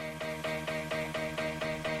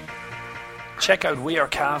Check out We Are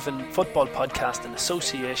Cavan football podcast in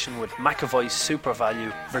association with McAvoy's Super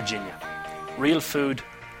Value, Virginia. Real food,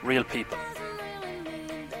 real people.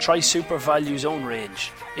 Try Super Value's own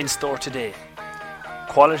range, in store today.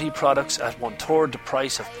 Quality products at 1/3 the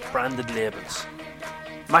price of branded labels.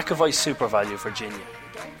 McAvoy's Super Value, Virginia.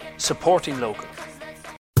 Supporting local.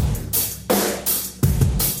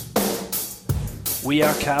 We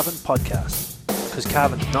Are Cavan podcast, because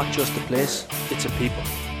Cavan's not just a place, it's a people.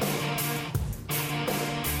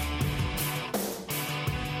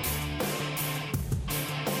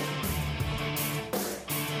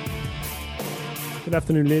 Good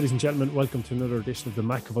afternoon, ladies and gentlemen. Welcome to another edition of the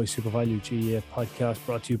McAvoy Super Value GAA podcast,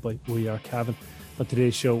 brought to you by We Are Cavan. On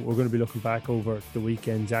today's show, we're going to be looking back over the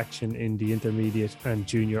weekend's action in the intermediate and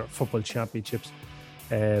junior football championships.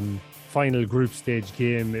 Final group stage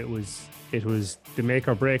game. It was the make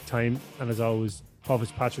or break time, and as always, Paul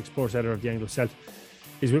Fitzpatrick, sports editor of the Anglo Celt,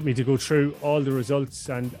 is with me to go through all the results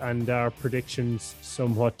and our predictions.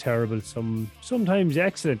 Somewhat terrible, sometimes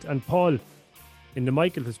excellent. And Paul, in the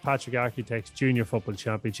Michael Fitzpatrick Architects Junior Football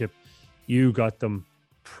Championship, you got them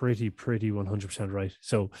pretty 100% right.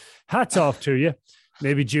 So hats off to you.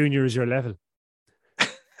 Maybe junior is your level.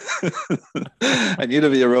 I knew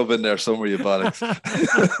there'd be a rub in there somewhere, you bollocks.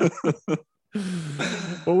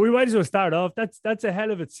 Well, we might as well start off. That's a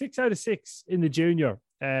hell of it. 6 out of 6 in the junior.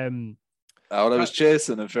 I was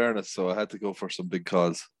chasing, in fairness, so I had to go for some big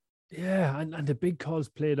calls. Yeah, and the big calls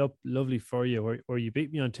played up lovely for you, where you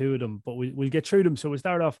beat me on 2 of them, but we'll get through them. So we'll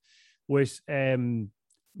start off with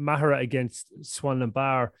Mahara against Swanland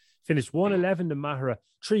Bar. Finished 1-11 to Mahara,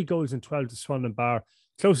 3 goals and 12 to Swanland Bar.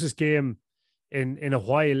 Closest game in a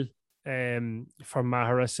while for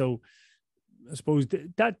Mahara. So I suppose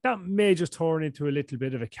that may just turn into a little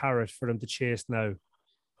bit of a carrot for them to chase now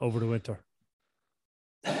over the winter.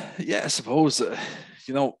 Yeah, I suppose.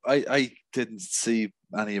 I didn't see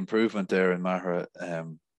any improvement there in Mahara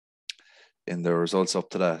in their results up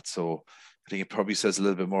to that. So I think it probably says a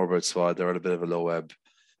little bit more about Swad. They're at a bit of a low ebb.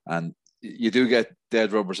 And you do get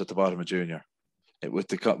dead rubbers at the bottom of junior. With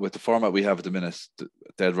the format we have at the minute, the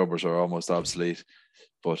dead rubbers are almost obsolete.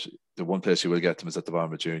 But the one place you will get them is at the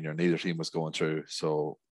bottom of junior. Neither team was going through.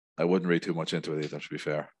 So I wouldn't read too much into it either, to be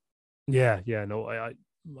fair. Yeah, no,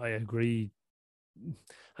 I agree.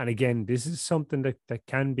 And again, this is something that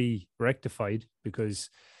can be rectified, because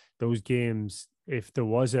those games, if there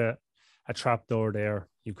was a trapdoor there,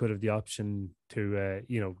 you could have the option to,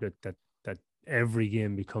 that every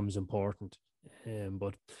game becomes important.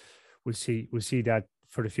 But we'll see that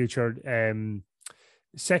for the future.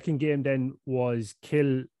 Second game then was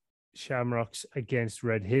Kill Shamrocks against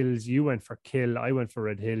Red Hills. You went for Kill, I went for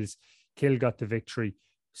Red Hills. Kill got the victory,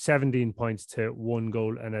 17 points to 1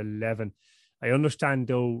 goal and 11. I understand,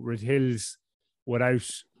 though, Red Hills without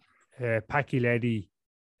Packy Leddy,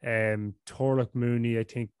 Torlock Mooney, I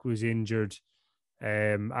think, was injured.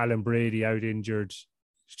 Alan Brady out injured.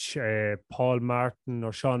 Paul Martin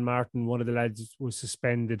or Sean Martin, one of the lads, was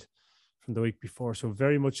suspended from the week before. So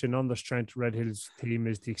very much an understrength Red Hills team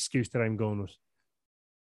is the excuse that I'm going with.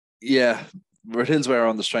 Yeah, Red Hills were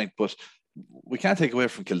on the strength, but we can't take away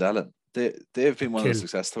from Kildallan. They've been one of the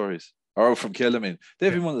success stories. Or from Kill, I mean,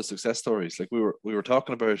 they've been one of the success stories. Like we were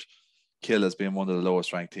talking about Kill as being one of the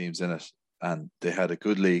lowest ranked teams in it, and they had a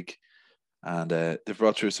good league, and they've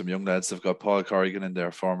brought through some young lads. They've got Paul Corrigan in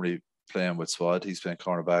there, formerly playing with Swad. He's playing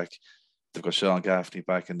cornerback. They've got Sean Gaffney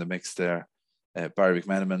back in the mix there. Barry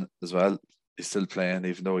McMenamin as well. He's still playing,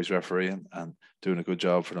 even though he's refereeing, and doing a good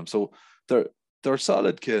job for them. So they're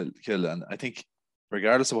solid Kill, and I think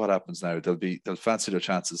regardless of what happens now, they'll fancy their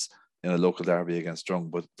chances in a local derby against Drung.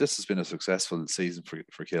 But this has been a successful season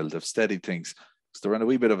for Kill. They've steadied things, because they're on a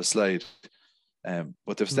wee bit of a slide,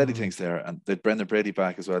 but they've steadied things there. And they'd Brendan Brady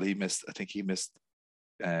back as well. He missed a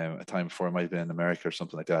time before. It might have been in America or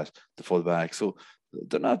something like that, the full back. So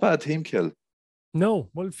they're not a bad team, Kill. No,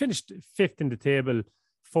 well, it finished 5th in the table,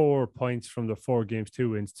 4 points from the 4 games, 2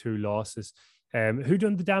 wins, 2 losses. Who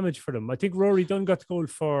done the damage for them? I think Rory Dunn got the goal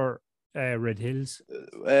for Red Hills.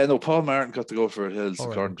 No, Paul Martin got the goal for Red Hills,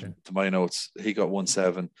 according to my notes. He got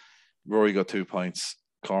 1-7. Rory got 2 points.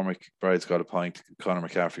 Cormac Bride's got a point. Conor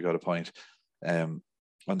McCaffrey got a point. On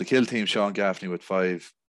the Kill team, Sean Gaffney with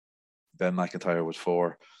 5. Ben McIntyre with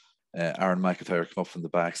 4. Aaron McIntyre came up from the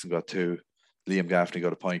backs and got 2. Liam Gaffney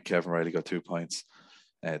got a point. Kevin Riley got 2 points.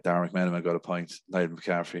 Darren McMenamin got a point. Nigel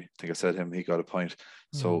McCaffrey, I think I said him, he got a point.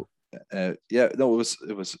 So it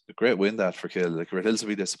was a great win that for Kill. Like, Red Hills will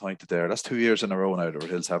be disappointed there. That's 2 years in a row now that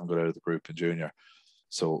Red Hills haven't got out of the group in junior.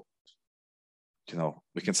 So,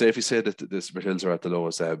 we can safely say that this Red Hills are at the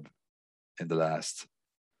lowest ebb in the last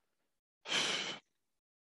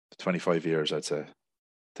 25 years, I'd say.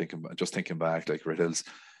 Thinking back, like Red Hills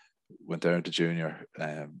went down to junior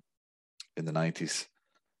in the 90s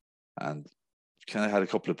and kind of had a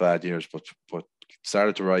couple of bad years, but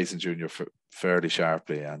started to rise in junior fairly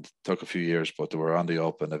sharply, and took a few years, but they were on the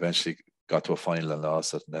up and eventually got to a final and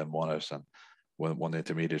lost it, and then won it, and won the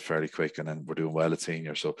intermediate fairly quick, and then we're doing well at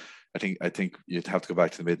senior. So I think you'd have to go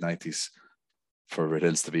back to the mid-90s for Red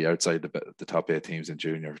Hills to be outside the top 8 teams in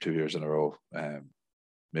junior 2 years in a row,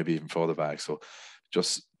 maybe even further back. So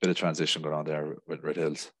just a bit of transition going on there with Red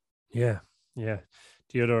Hills. Yeah.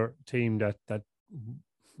 The other team that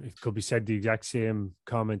it could be said the exact same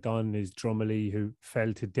comment on is Dromley, who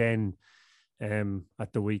fell to Den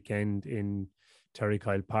at the weekend in Terry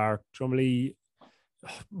Kyle Park. Dromley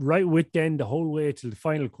right with Den the whole way till the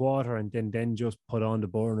final quarter, and then just put on the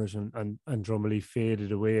burners and Dromley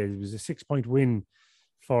faded away. It was a 6-point win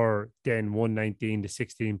for Den, 119 to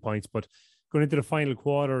 16 points. But going into the final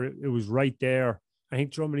quarter, it was right there. I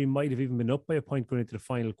think Dromley might have even been up by a point going into the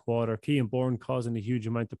final quarter. Cian Byrne causing a huge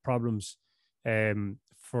amount of problems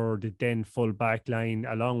for the Den full back line,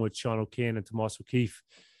 along with Sean O'Kane and Tomas O'Keefe,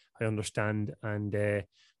 I understand. And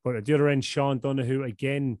but at the other end, Sean Donoghue,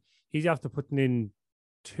 again, he's after putting in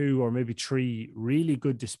 2 or maybe 3 really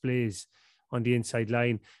good displays on the inside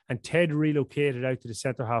line. And Ted relocated out to the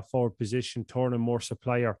centre half forward position, turning more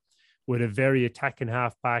supplier with a very attacking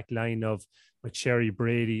half back line of McSherry,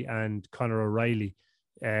 Brady and Conor O'Reilly.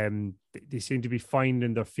 They seem to be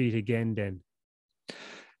finding their feet again then.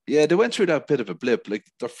 Yeah, they went through that bit of a blip. Like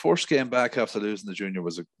their first game back after losing the junior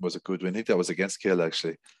was a good win. I think that was against Kill,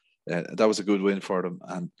 actually. That was a good win for them.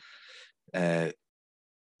 And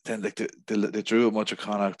then like they drew a bunch of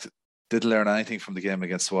Connacht, didn't learn anything from the game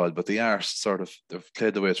against Swad, but they are they've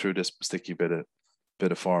played their way through this sticky bit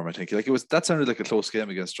of form. I think that sounded like a close game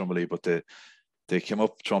against Dromley, but they came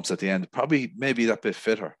up trumps at the end. Probably maybe that bit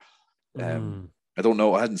fitter. I don't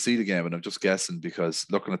know. I hadn't seen the game, and I'm just guessing because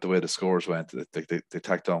looking at the way the scores went, they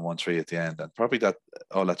tacked on 1-3 at the end, and probably that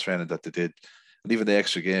all that training that they did, and even the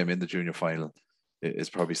extra game in the junior final, is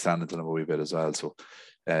probably standing to them a wee bit as well. So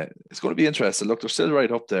it's going to be interesting. Look, they're still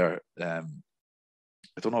right up there. I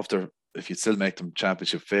don't know if you'd still make them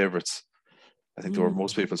championship favourites. I think they were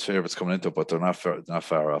most people's favourites coming into it, but they're not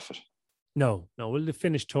far off it. No. Well, they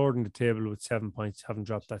finished third in the table with 7 points, haven't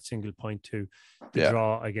dropped that single point to the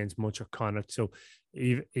draw against Munster Connacht. So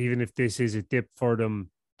even if this is a dip for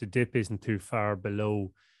them, the dip isn't too far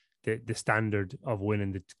below the standard of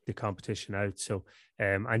winning the competition out. So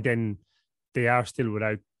and then they are still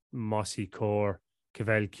without Mossy Core,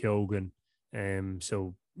 Cavell Kyogan.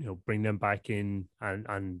 So bring them back in,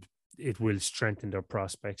 and it will strengthen their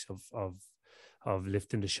prospects of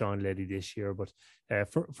lifting the Sean Leddy this year. But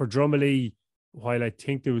for Dromley, while I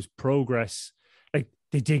think there was progress, like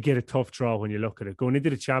they did get a tough draw when you look at it. Going into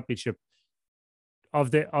the championship,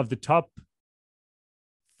 of the top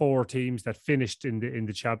 4 teams that finished in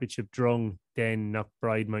the championship, Drung, then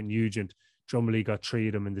Knockbride, Mount Nugent, Dromley got 3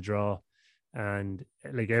 of them in the draw. And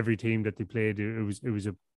like every team that they played,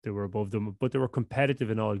 they were above them, but they were competitive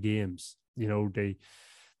in all games.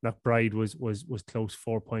 Knockbride was close,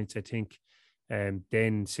 4 points, I think.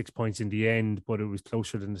 Then 6 points in the end, but it was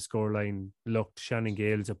closer than the scoreline looked. Shannon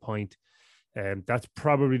Gale's a point. That's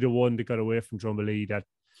probably the one that got away from Dromley, that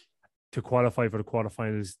to qualify for the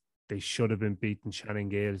quarterfinals, they should have been beating Shannon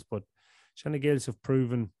Gales. But Shannon Gales have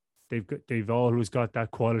proven they've always got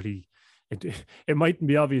that quality. It mightn't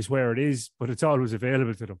be obvious where it is, but it's always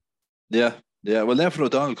available to them. Yeah. Well, Nathan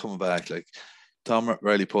O'Donnell coming back, like Tom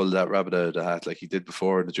Riley pulled that rabbit out of the hat like he did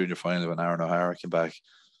before in the junior final when Aaron O'Hara came back.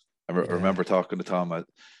 I remember talking to Tom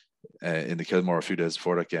in the Kilmore a few days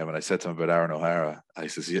before that game, and I said to him about Aaron O'Hara. I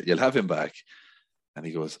says, "You'll have him back," and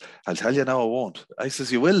he goes, "I'll tell you now, I won't." I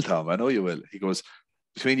says, "You will, Tom. I know you will." He goes,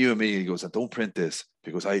 "Between you and me," he goes, "and don't print this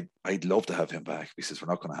because I'd love to have him back." He says, "We're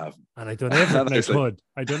not going to have him." And I done everything I could.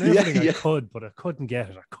 I done everything I could, but I couldn't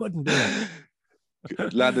get it. I couldn't do it.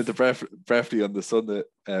 Landed the Breffley on the Sunday.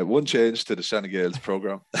 One change to the Shannon Gales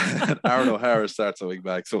programme. Aaron O'Hara starts a wing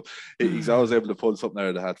back. So he's always able to pull something out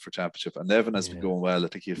of the hat for championship. And Nevin has been going well. I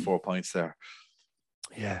think he had 4 points there.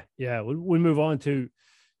 Yeah. We'll move on to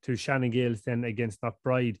Shannon Gales then against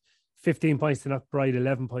Knockbride. 15 points to Knockbride,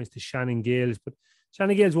 11 points to Shannon Gales. But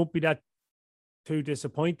Shannon Gales won't be that too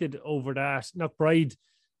disappointed over that. Knockbride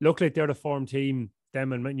look like they're the form team.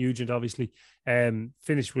 Them and Mount Nugent obviously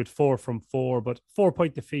finished with 4 from 4, but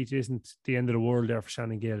 4-point defeat isn't the end of the world there for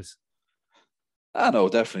Shannon Gales. No,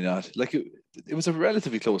 definitely not. Like it was a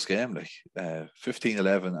relatively close game, like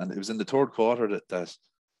 15-11, and it was in the third quarter that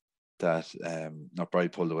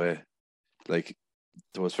Knockbride pulled away. Like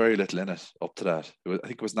there was very little in it up to that. I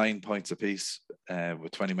think it was 9 points apiece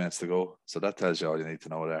with 20 minutes to go. So that tells you all you need to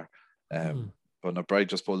know there. But Knockbride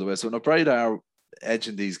just pulled away. So Knockbride are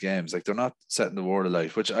edging these games. Like, they're not setting the world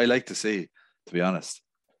alight, which I like to see, to be honest.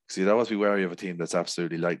 Because you'd always be wary of a team that's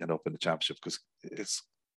absolutely lighting it up in the championship, because it's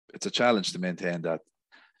a challenge to maintain that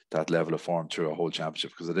level of form through a whole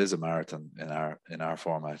championship, because it is a marathon in our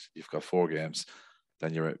format. You've got 4 games,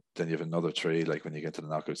 then you have another 3, like when you get to the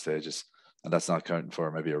knockout stages, and that's not counting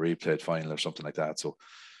for maybe a replayed final or something like that. So,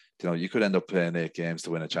 you could end up playing 8 games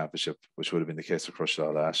to win a championship, which would have been the case for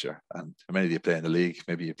Crusher last year. And how many do you play in the league?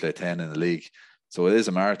 Maybe you play 10 in the league. So it is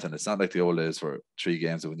a marathon. It's not like the old days for 3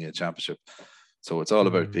 games to win a championship. So it's all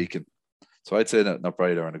about peaking. So I'd say that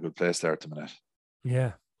Knockbride are in a good place there at the minute.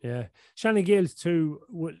 Yeah. Shannon Gales too,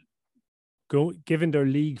 given their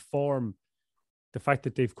league form, the fact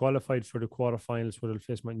that they've qualified for the quarterfinals where they'll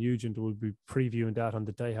face Mount Nugent, we'll be previewing that on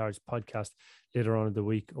the Diehards podcast later on in the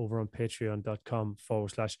week over on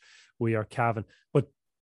patreon.com/wearecavan. But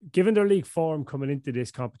given their league form coming into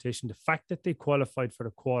this competition, the fact that they qualified for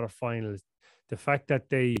the quarterfinals, the fact that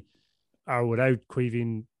they are without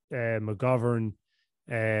Caoimhín McGovern,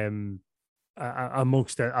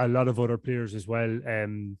 amongst a lot of other players as well,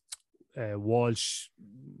 Walsh,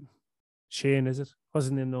 Shane, is it?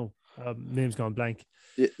 Wasn't it? No. Name's gone blank.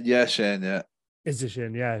 Yeah, Shane. Yeah, is it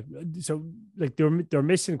Shane? Yeah. So like they're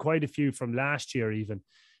missing quite a few from last year even,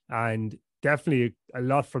 and definitely a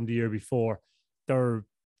lot from the year before. They'll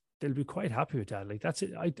be quite happy with that. Like, that's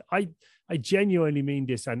it. I genuinely mean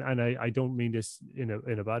this, and I don't mean this in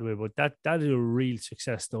a bad way, but that is a real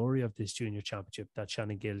success story of this junior championship, that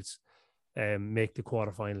Shannon Gills make the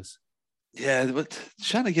quarterfinals. Yeah, but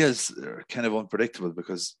Shannon Gills are kind of unpredictable,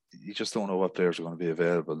 because you just don't know what players are going to be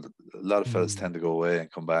available. A lot of fellas tend to go away and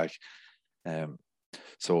come back.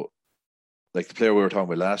 So, like the player we were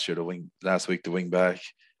talking about last week, the wing back,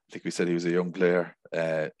 I think we said he was a young player.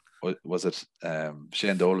 Was it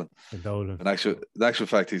Shane Dolan? In actual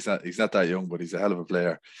fact, he's not that young, but he's a hell of a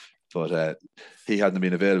player. But he hadn't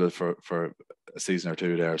been available for a season or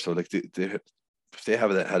 2 there. So like if they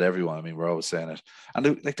had everyone, I mean, we're always saying it. And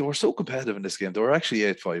they were so competitive in this game. They were actually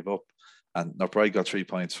 8-5 up, and Knockbride got 3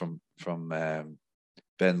 points from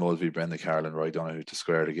Ben Mulvey, Brendan Carroll, and Roy Donoghue to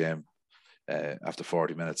square the game after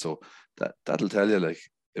 40 minutes. So that'll tell you, like,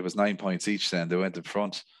 it was 9 points each. Then they went in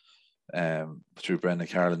front through Brendan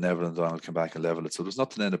Carroll, and Neville and Donald came back and leveled it. So there's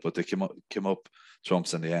nothing in it, but they came up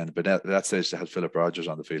trumps in the end. But at that stage, they had Philip Rogers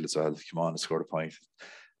on the field as well. He came on and scored a point.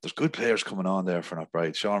 There's good players coming on there for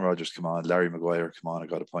Knockbride. Sean Rogers come on, Larry Maguire come on and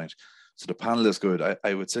got a point. So the panel is good.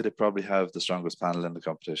 I would say they probably have the strongest panel in the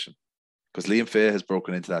competition, because Liam Fay has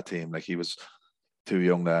broken into that team. Like, he was too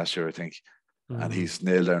young last year, I think, and he's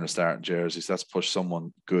nailed down a starting jersey. So that's pushed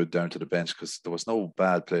someone good down to the bench, because there was no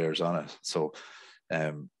bad players on it. So,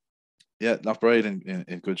 yeah, Knockbride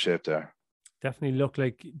in good shape there. Definitely look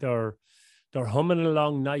like they're humming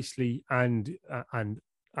along nicely, and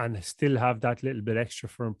still have that little bit extra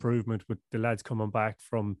for improvement with the lads coming back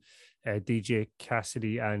from DJ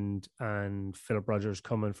Cassidy and Philip Rogers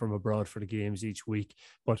coming from abroad for the games each week.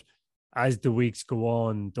 But as the weeks go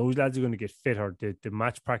on, those lads are going to get fitter. The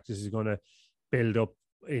match practice is going to build up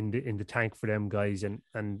in the tank for them guys, and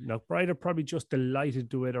Knockbride are probably just delighted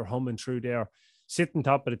the way they're humming through there, sitting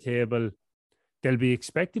top of the table. They'll be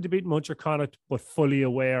expected to beat Munster Connacht, but fully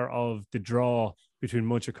aware of the draw between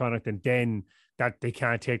Munster Connacht and Den, that they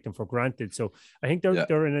can't take them for granted. So I think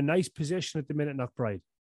they're in a nice position at the minute, Knockbride.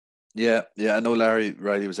 Yeah. I know Larry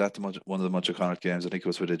Riley was at one of the Munster Connacht games. I think it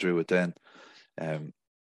was where they drew with Den. I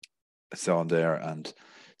saw him there, and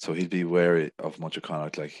so he'd be wary of Munster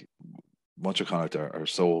Connacht. Like, Munster Connacht are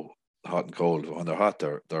so hot and cold. When they're hot,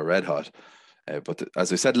 they're red hot. But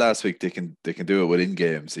as I said last week, they can do it within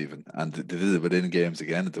games even, and they did it within games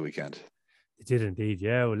again at the weekend. They did indeed,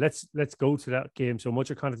 yeah. Well, let's go to that game. So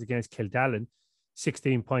Munster Connacht against Kildallen,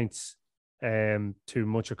 16 points to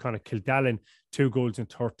Munster Connacht. Kildallen, 2 goals in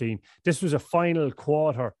 13. This was a final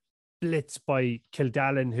quarter blitz by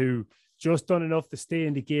Kildallen, who just done enough to stay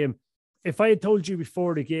in the game. If I had told you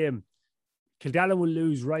before the game, Kildallen will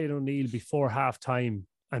lose Ryan O'Neill before half time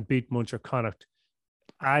and beat Munster Connacht,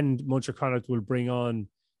 and Munster Connacht will bring on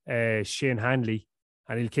Shane Hanley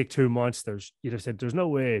and he'll kick 2 monsters, you'd have said, there's no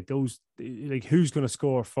way those, like, who's going to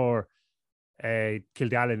score for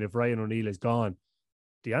Kildallen if Ryan O'Neill is gone?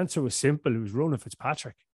 The answer was simple. It was Ronan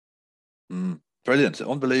Fitzpatrick. Brilliant.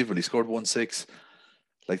 Unbelievable. He scored 1-6.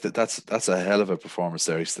 Like, that's a hell of a performance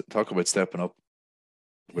there. Talk about stepping up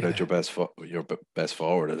without your best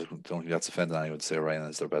forward. I don't think that's offending anyone to say Ryan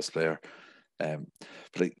is their best player. But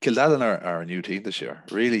like, Kildallen are a new team this year.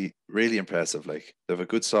 Really, really impressive. Like, they have a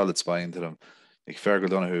good solid spine to them. Like Fergal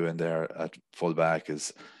Donoghue in there at full back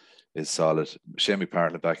is solid. Shane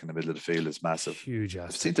McPartlet back in the middle of the field is massive. Huge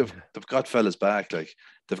asset. They've got fellas back. Like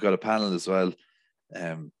they've got a panel as well.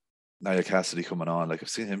 Niall Cassidy coming on. Like I've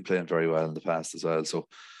seen him playing very well in the past as well. So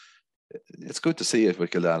it's good to see it with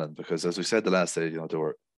Kildallen, because as we said the last day, they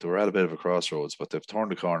were at a bit of a crossroads, but they've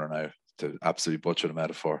turned the corner now, to absolutely butcher the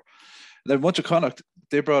metaphor. And then Muncha Connacht,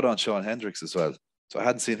 they brought on Sean Hendricks as well. So I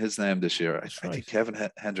hadn't seen his name this year. I think Kevin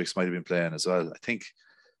Hendricks might have been playing as well. I think.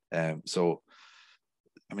 So,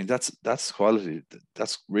 I mean, that's quality.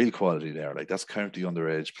 That's real quality there. Like that's county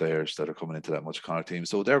underage players that are coming into that Muncha Connacht team.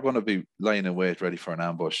 So they're going to be lying in wait, ready for an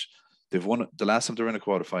ambush. They've won the last time they were in a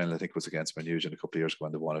quarter final, I think, was against Mount Nugent a couple of years ago,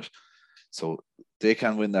 and they won it. So they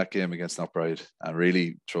can win that game against Knockbride and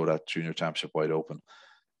really throw that junior championship wide open.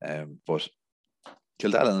 But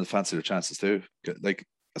Kildallen will fancy their chances too. Like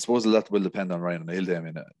I suppose a lot will depend on Ryan O'Neill. I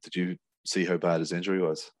mean, did you see how bad his injury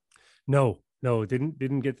was? No,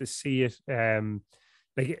 didn't get to see it.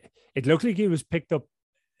 Like it looked like he was picked up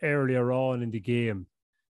earlier on in the game,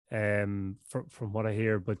 from what I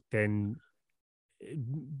hear, but then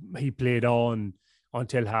he played on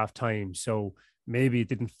until half time. So maybe it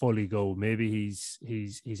didn't fully go. Maybe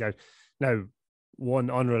he's out. Now, one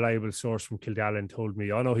unreliable source from Kildallen told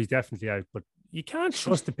me, oh no, he's definitely out, but you can't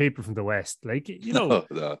trust the people from the West. Like, no.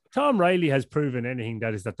 Tom Riley has proven anything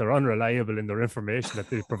that they're unreliable in their information that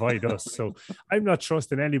they provide us. So I'm not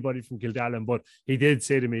trusting anybody from Kildallen, but he did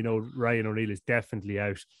say to me, no, Ryan O'Neill is definitely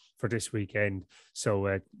out for this weekend.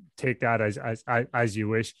 So take that as you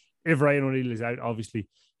wish. If Ryan O'Neill is out, obviously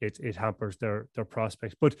it hampers their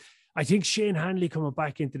prospects. But I think Shane Hanley coming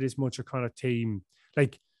back into this Muncha Connacht team,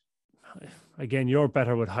 like, again, you're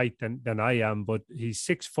better with height than I am, but he's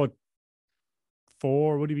 6'4".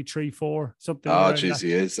 Would he be 3'4"? Something. Oh, geez,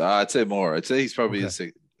 he is. I'd say more. I'd say he's probably I'd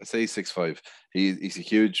say he's 6'5". He's a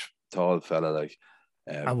huge, tall fella. Like,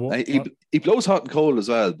 he blows hot and cold as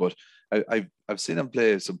well. But I've seen him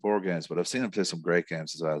play some poor games, but I've seen him play some great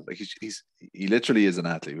games as well. Like he literally is an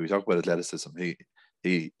athlete. We talk about athleticism.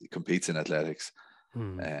 He competes in athletics,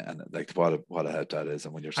 and like what a help that is.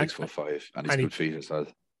 And when you're 6'5" and he's good feet as well.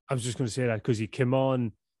 I was just going to say that because he came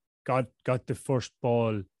on, got the first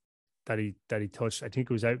ball that he touched. I think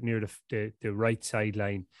it was out near the right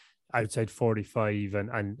sideline, outside 45,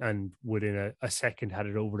 and within a second had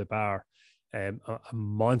it over the bar. A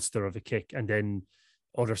monster of a kick, and then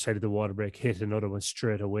other side of the water break hit another one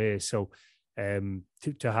straight away. So to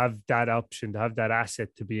have that option, to have that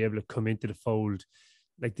asset, to be able to come into the fold,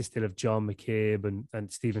 like they still have John McCabe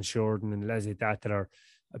and Stephen Shorten and Leslie that are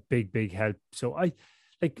a big help. So I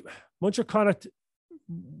like Muncha Connacht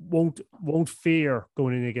won't fear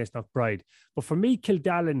going in against Knockbride. But for me,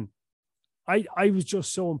 Kildallen, I was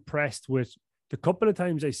just so impressed with the couple of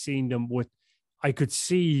times I seen them. I could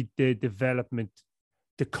see the development,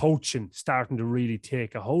 the coaching starting to really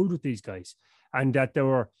take a hold with these guys, and that they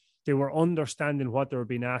were understanding what they were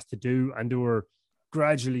being asked to do, and they were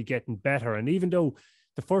gradually getting better. And even though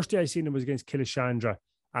the first day I seen them was against Killashandra,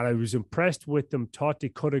 and I was impressed with them, thought they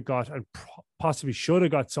could have got and possibly should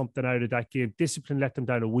have got something out of that game. Discipline let them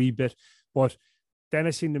down a wee bit, but then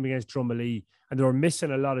I seen them against Drumalee, and they were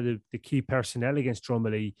missing a lot of the key personnel against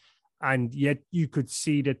Drumalee, and yet you could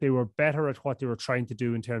see that they were better at what they were trying to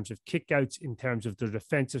do in terms of kickouts, in terms of their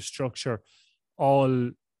defensive structure,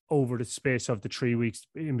 all over the space of the 3 weeks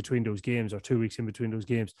in between those games, or 2 weeks in between those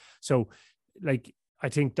games. So, like, I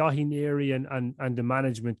think Dahi Neary and the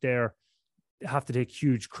management there have to take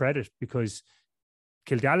huge credit, because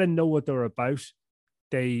Kildallen know what they're about.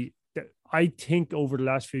 I think over the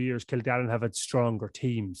last few years, Kildallen have had stronger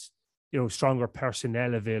teams, stronger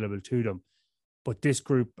personnel available to them. But this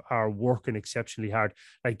group are working exceptionally hard.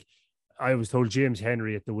 Like I was told, James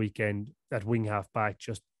Henry at the weekend, that wing half back,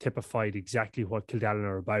 just typified exactly what Kildallen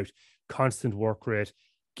are about. Constant work rate,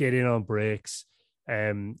 get in on breaks.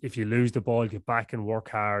 If you lose the ball, get back and work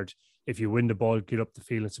hard. If you win the ball, get up the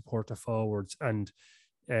field and support the forwards. And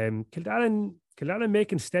Kildallen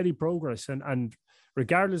making steady progress. And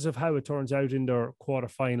regardless of how it turns out in their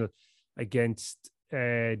quarterfinal against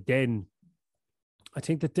Den, I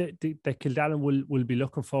think that that Kildallen will be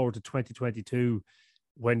looking forward to 2022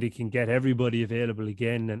 when they can get everybody available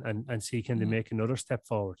again and see can they make another step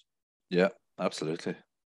forward. Yeah, absolutely.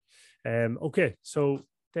 Okay, so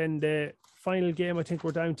then the final game I think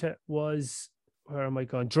we're down to was, where am I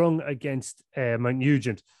gone? Drung against Mount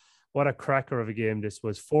Nugent. What a cracker of a game this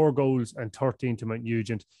was. 4 goals and 13 to Mount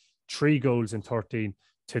Nugent, 3 goals and 13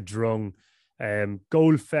 to Drung.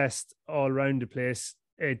 Goal fest all around the place.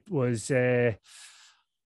 It was,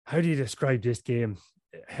 how do you describe this game?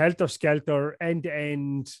 Helter-skelter,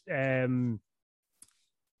 end-to-end.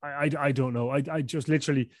 I don't know. I just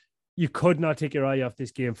literally, you could not take your eye off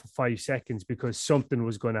this game for 5 seconds because something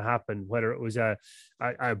was going to happen, whether it was a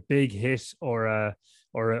big hit or a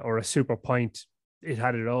super point. It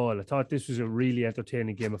had it all. I thought this was a really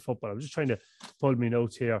entertaining game of football. I was just trying to pull my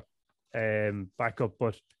notes here back up,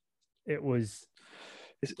 but it was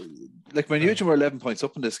like Man United were 11 points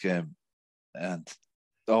up in this game and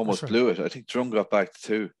almost blew it. I think Drum got back to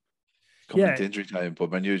 2 coming into injury time,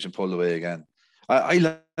 but Man United pulled away again.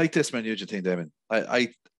 I like this Man United team, Damon. I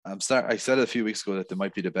said it a few weeks ago that they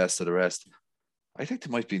might be the best of the rest. I think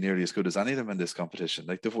they might be nearly as good as any of them in this competition.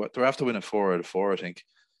 Like they're after winning 4 out of 4, I think.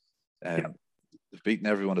 They've beaten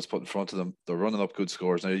everyone that's put in front of them. They're running up good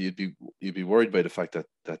scores. Now you'd be worried by the fact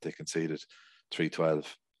that they conceded 3-12.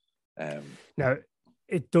 Now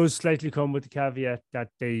it does slightly come with the caveat that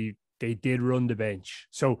they did run the bench.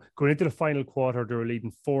 So going into the final quarter, they were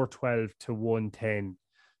leading 4-12 to 110.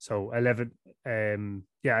 So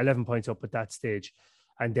 11 points up at that stage.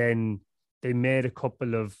 And then they made a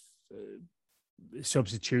couple of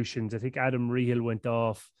substitutions. I think Adam Rehill went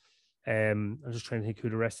off. I'm just trying to think who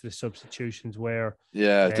the rest of the substitutions were.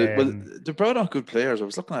 Yeah, they brought on good players. I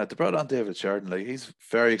was looking at it. They brought on David Sheridan. Like, he's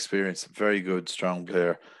very experienced, very good, strong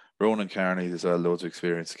player. Ronan Carney has loads of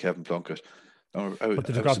experience. Kevin Plunkett. But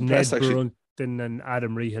they've got Ned Brunton and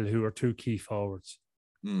Adam Rehill, who are 2 key forwards.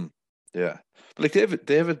 Yeah, but like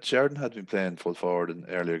David Sheridan had been playing full forward in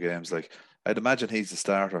earlier games. Like, I'd imagine he's the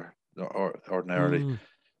starter or ordinarily.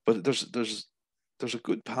 But there's a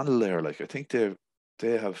good panel there. Like, I think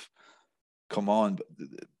they have come on.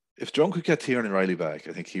 If John could get Tiernan Riley back,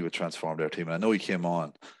 I think he would transform their team. And I know he came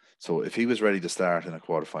on, so if he was ready to start in a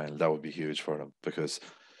quarterfinal, that would be huge for them, because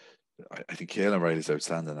I think Caelan Riley's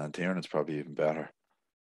outstanding and Tiernan's probably even better.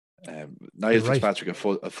 Niall Fitzpatrick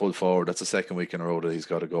a full forward. That's the second week in a row that he's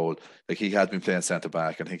got a goal. Like, he had been playing centre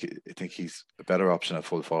back, and I think he's a better option at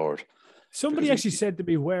full forward. Somebody actually said to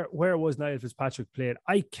me, where was Niall Fitzpatrick played?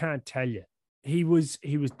 I can't tell you. He was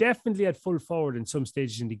definitely at full forward in some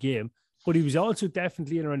stages in the game, but he was also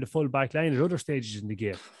definitely in around the full back line at other stages in the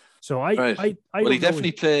game. So he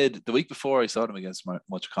definitely played the week before. I saw him against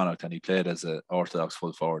Much Connacht, and he played as an orthodox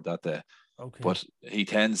full forward that day. Okay. But he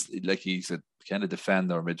tends, like, he's a kind of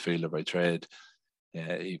defender or midfielder by trade.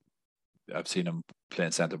 I've seen him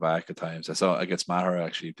playing centre back at times. I saw against Maher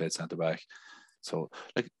actually he played centre back. So,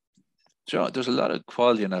 like, John, there's a lot of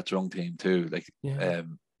quality in that Drung team too. Like,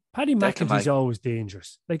 Paddy McEntee is always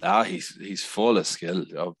dangerous. Like, he's full of skill, and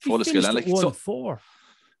like 1-4.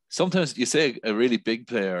 Sometimes you say a really big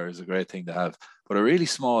player is a great thing to have, but a really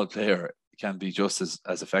small player can be just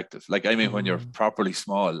as effective. Like, I mean, when you're properly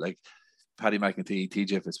small, like Paddy McEntee,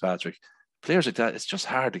 TJ Fitzpatrick, players like that, it's just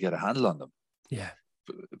hard to get a handle on them. Yeah,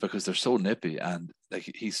 because they're so nippy, and like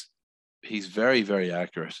he's very, very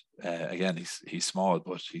accurate. Again, he's small,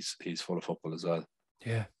 but he's full of football as well.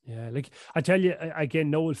 Yeah. Like, I tell you again,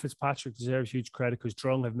 Noel Fitzpatrick deserves huge credit because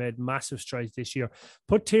Drung have made massive strides this year.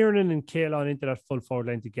 Put Tiernan and Caelan into that full forward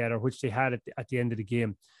line together, which they had at the end of the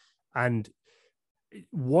game, and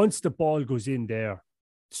once the ball goes in there,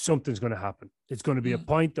 something's going to happen. It's going to be a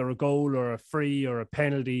point or a goal or a free or a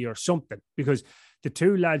penalty or something, because the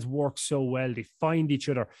two lads work so well. They find each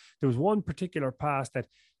other. There was one particular pass that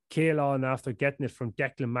Caelan, after getting it from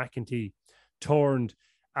Declan McEntee, turned,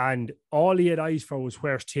 and all he had eyes for was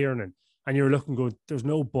where's Tiernan. And you're looking good. There's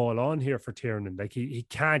no ball on here for Tiernan. Like, he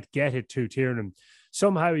can't get it to Tiernan.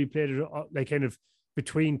 Somehow he played it like kind of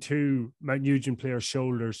between two Mount Nugent players'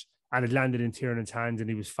 shoulders, and it landed in Tiernan's hands, and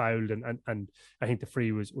he was fouled. And I think the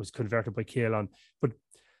free was converted by Caelan. But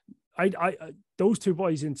I those two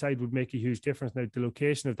boys inside would make a huge difference. Now, the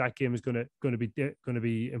location of that game is going to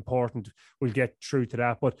be important. We'll get through to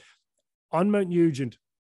that. But on Mount Nugent,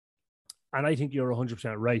 and I think you're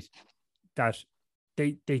 100% right, that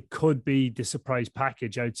they could be the surprise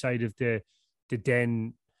package outside of the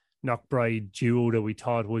Den Knockbride duo that we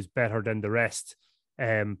thought was better than the rest.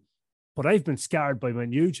 But I've been scarred by Mount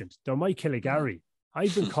Nugent. They're my Killigary.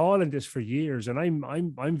 I've been calling this for years, and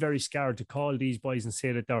I'm very scared to call these boys and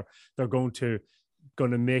say that they're going to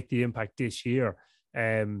make the impact this year.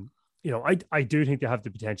 I do think they have the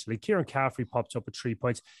potential. Like, Kieran Caffrey pops up at 3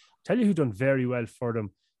 points. Tell you who done very well for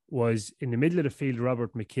them was in the middle of the field,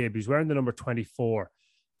 Robert McCabe. He's wearing the number 24,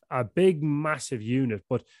 a big, massive unit.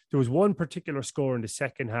 But there was one particular score in the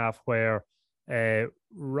second half where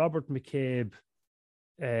Robert McCabe,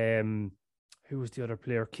 who was the other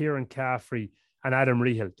player? Kieran Caffrey and Adam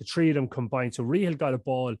Rehill. The three of them combined. So Rehill got a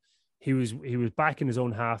ball. He was back in his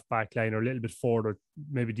own half back line, or a little bit forward,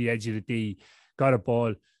 maybe the edge of the D. Got a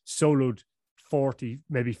ball, soloed 40,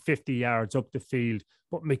 maybe 50 yards up the field.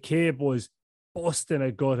 But McCabe was busting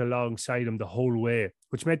a gut alongside him the whole way,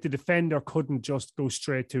 which meant the defender couldn't just go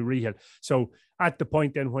straight to Rehill. So at the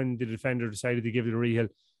point then when the defender decided to give it to Rehill,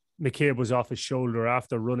 McCabe was off his shoulder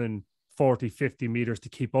after running 40, 50 metres to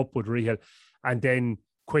keep up with Rehill. And then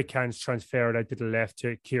quick hands transferred out to the left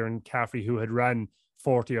to Kieran Caffrey, who had ran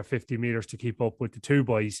 40 or 50 metres to keep up with the two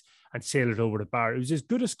boys and sail it over the bar. It was as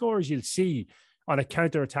good a score as you'll see on a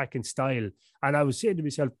counter-attacking style. And I was saying to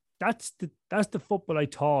myself, that's the football I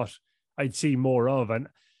thought I'd see more of. And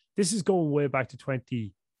this is going way back to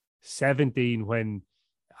 2017 when,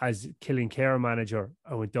 as Killing-Care manager,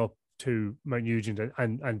 I went up to Mount Nugent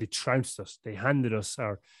and they trounced us. They handed us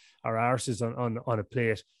our arses on a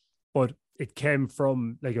plate. But it came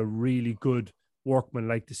from like a really good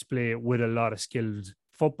workman-like display with a lot of skilled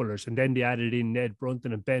footballers. And then they added in Ned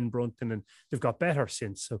Brunton and Ben Brunton, and they've got better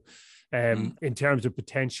since. So in terms of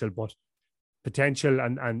potential, but potential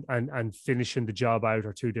and finishing the job out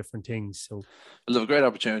are two different things. So they have a great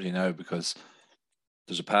opportunity now because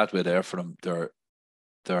there's a pathway there for them.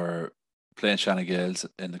 They're playing Shannon Gales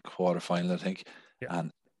in the quarterfinal, I think. Yeah.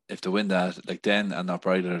 And if they win that, like Den and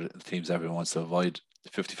Upright are the teams everyone wants to avoid,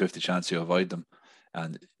 50-50 chance you avoid them.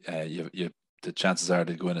 And the chances are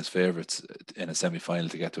they go in as favourites in a semi-final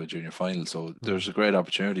to get to a junior final. So there's a great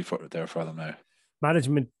opportunity for them now.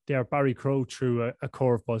 Management there, Barry Crowe threw a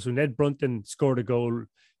curveball. So Ned Brunton scored a goal,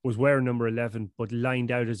 was wearing number 11, but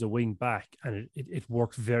lined out as a wing back. And it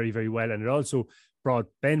worked very, very well. And it also brought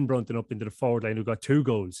Ben Brunton up into the forward line, who got 2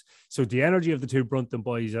 goals. So the energy of the two Brunton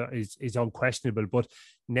boys is unquestionable. But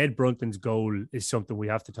Ned Brunton's goal is something we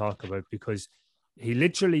have to talk about because he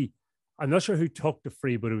literally, I'm not sure who took the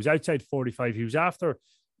free, but it was outside 45. He was after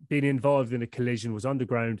being involved in a collision, was on the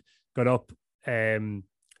ground, got up,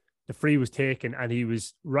 the free was taken, and he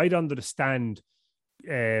was right under the stand.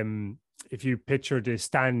 If you picture the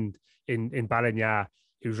stand in Ballina,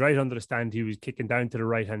 he was right under the stand. He was kicking down to the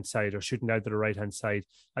right-hand side or shooting down to the right-hand side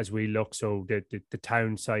as we look. So the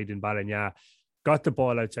town side in Ballina got the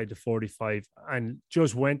ball outside the 45 and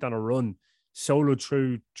just went on a run, soloed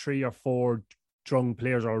through 3 or 4 drunk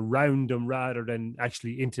players or around him rather than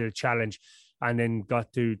actually into the challenge, and then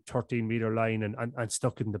got to 13-meter line and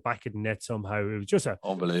stuck in the back of the net somehow. It was just a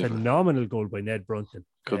phenomenal goal by Ned Brunton.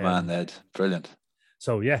 Good man, Ned. Brilliant.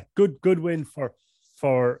 So yeah, good win for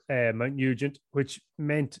Mount Nugent, which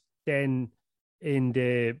meant then in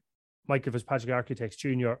the Michael Fitzpatrick Architects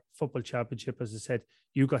Junior Football Championship, as I said,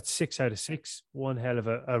 you got 6 out of 6. One hell of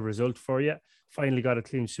a result for you. Finally got a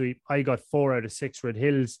clean sweep. I got 4 out of 6. Red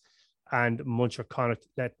Hills and Muncher Connacht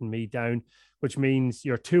letting me down, which means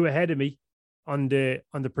you're 2 ahead of me on the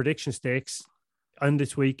prediction stakes on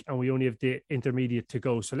this week, and we only have the intermediate to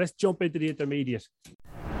go. So let's jump into the intermediate.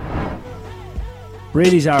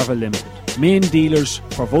 Brady's Arva Limited, main dealers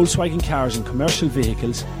for Volkswagen cars and commercial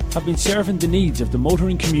vehicles, have been serving the needs of the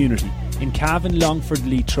motoring community in Cavan, Longford,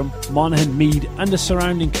 Leitrim, Monaghan, Meath and the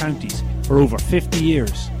surrounding counties for over 50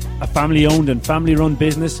 years. A family-owned and family-run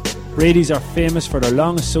business, Brady's are famous for their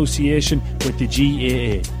long association with the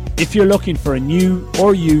GAA. If you're looking for a new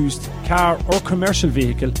or used car or commercial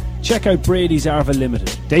vehicle, check out Brady's Arva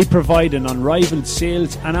Limited. They provide an unrivaled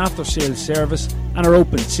sales and after-sales service and are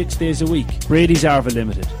open 6 days a week. Brady's Arva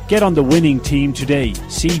Limited. Get on the winning team today.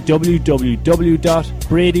 See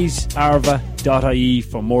www.bradysarva.ie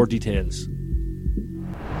for more details.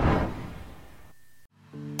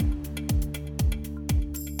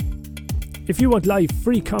 If you want live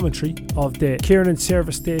free commentary of the Kiernan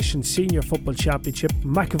Service Station Senior Football Championship,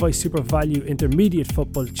 McAvoy Super Value Intermediate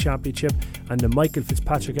Football Championship and the Michael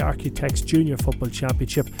Fitzpatrick Architects Junior Football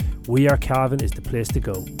Championship, We Are Cavan is the place to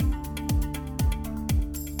go.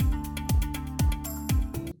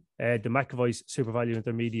 The McAvoy Super Value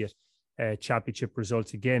Intermediate Championship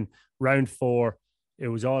results again. Round 4, it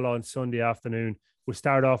was all on Sunday afternoon. We'll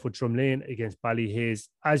start off with Drumlane against Ballyhaise.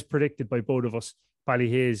 As predicted by both of us,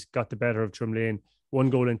 Ballyhaise got the better of Drumlane,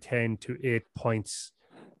 1 goal and 10 to 8 points.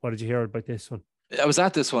 What did you hear about this one? I was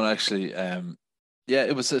at this one actually.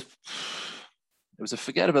 It was a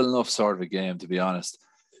forgettable enough sort of a game, to be honest.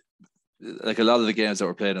 Like a lot of the games that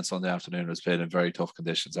were played on Sunday afternoon was played in very tough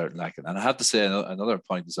conditions out in Lacken. And I have to say another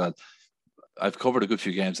point as well. I've covered a good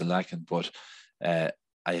few games in Lacken, but I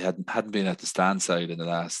hadn't been at the stand side in the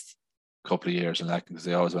last couple of years in Lacken because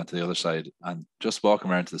they always went to the other side. And just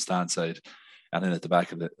walking around to the stand side and then at the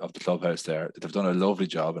back of the clubhouse there, they've done a lovely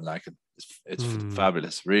job in Lacken. It's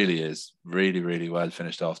fabulous, really is. Really, really well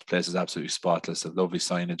finished off. The place is absolutely spotless. A lovely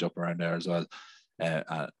signage up around there as well.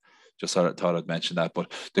 Just thought I'd mention that.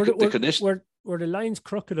 But the condition... Were the lines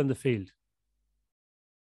crooked on the field?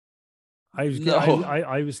 I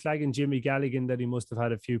was slagging Jimmy Galligan that he must have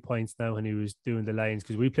had a few points now when he was doing the lines,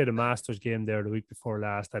 because we played a Masters game there the week before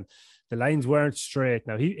last and the lines weren't straight.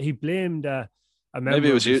 Now he blamed a member maybe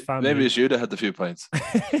it was of his you. family. Maybe it was you that had the few points.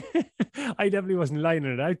 I definitely wasn't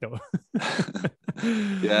lining it out though.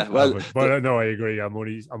 Yeah, well, but no, I agree. I'm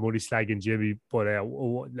only slagging Jimmy, but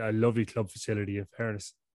a lovely club facility in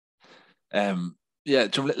fairness. Yeah,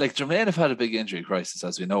 like Jermaine have had a big injury crisis,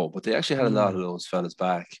 as we know, but they actually had a lot of those fellas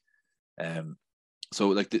back. So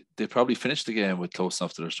like they probably finished the game with close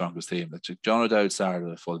enough to their strongest team. Like John O'Dowd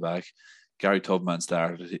started at full back. Gary Tubman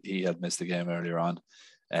started. He had missed the game earlier on.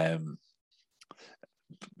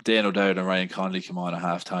 Dane O'Dowd and Ryan Connolly came on at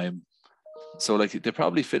half time. So like they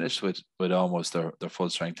probably finished with almost their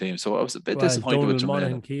full strength team. So I was a bit disappointed with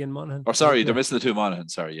Jermaine. Keane Monaghan. Or sorry, they're missing the two Monaghan.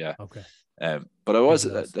 Sorry, yeah. Okay. But I was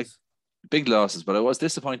like big losses, but I was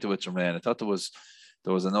disappointed with Jermaine. I thought there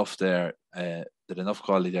was enough there, that enough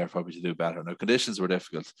quality there probably to do better. Now conditions were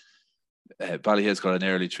difficult. Ballyhead's got an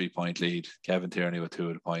early 3-point lead. Kevin Tierney with 2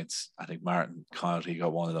 of the points. I think Martin Connolly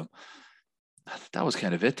got one of them. That was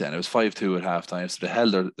kind of it then. It was 5-2 at half time. So they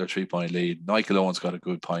held their 3-point lead. Michael Owens got a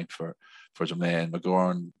good point for Jermaine.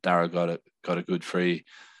 McGorn, Darragh got a good free.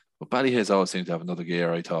 But Ballyhead's always seemed to have another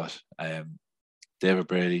gear, I thought. David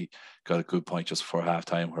Brady got a good point just before half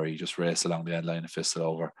time where he just raced along the end line and fisted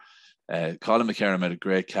over. Colin McCarron made a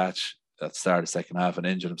great catch at the start of the second half and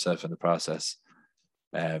injured himself in the process.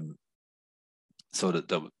 So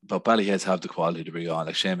but Ballyheads have the quality to bring on.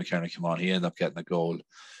 Like Shane McCarron came on, he ended up getting a goal.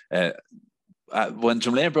 When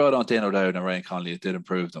Drumlane brought on Dane O'Dowd and Ryan Connolly, it did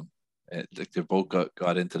improve them. Like they both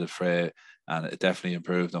got into the fray, and it definitely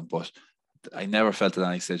improved them. But I never felt at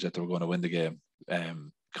any stage that they were going to win the game.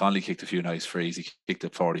 Connolly kicked a few nice frees. He kicked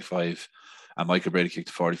at 45, and Michael Brady kicked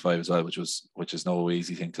at 45 as well, which is no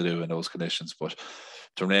easy thing to do in those conditions. But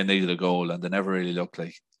Drumlane needed a goal, and they never really looked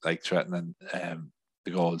like threatening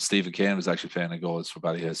the goal. Stephen Kane was actually playing the goals for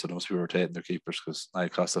Ballyhead, so they must be rotating their keepers because Niall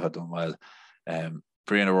Costa had done well.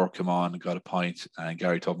 Brian O'Rourke came on and got a point, and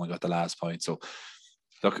Gary Tubman got the last point. So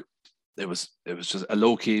look, it was just a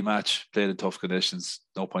low key match played in tough conditions.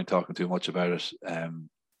 No point talking too much about it.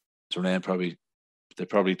 Drumlane probably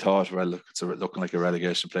thought, well, look, it's looking like a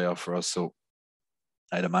relegation playoff for us. So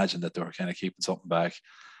I'd imagine that they were kind of keeping something back.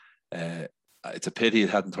 It's a pity it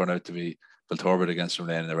hadn't turned out to be Bilturbet against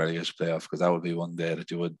Drumlane in the relegation playoff, because that would be one day that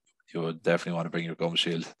you would definitely want to bring your gum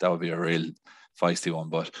shield. That would be a real feisty one.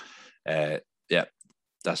 But yeah,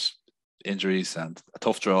 that's injuries and a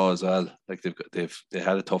tough draw as well. Like they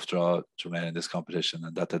had a tough draw to remain in this competition,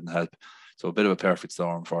 and that didn't help. So a bit of a perfect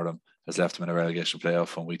storm for them has left them in a relegation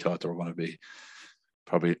playoff, and we thought they were going to be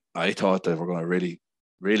I thought they were going to really,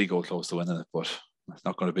 really go close to winning it, but it's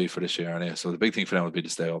not going to be for this year anyway. So the big thing for them would be to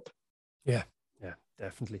stay up. Yeah,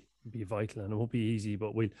 definitely. It'd be vital, and it won't be easy,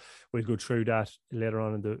 but we'll go through that later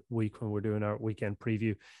on in the week when we're doing our weekend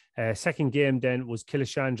preview. Second game then was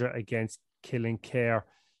Killeshandra against Killincare.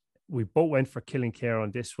 We both went for Killincare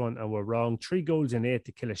on this one, and we're wrong. 3 goals in 8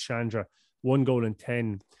 to Killeshandra, 1 goal in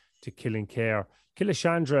 10 to Killincare.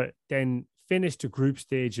 Killeshandra then finished the group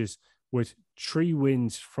stages with 3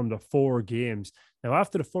 wins from the 4 games. Now,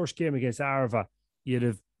 after the first game against Arva, you'd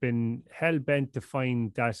have been hell-bent to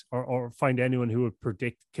find that or find anyone who would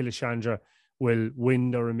predict Killeshandra will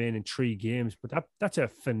win the remaining 3 games. But that's a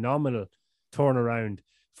phenomenal turnaround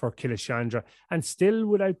for Killeshandra. And still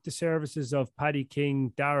without the services of Paddy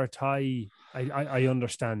King, Dara Tai, I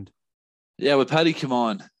understand. Yeah, well, Paddy came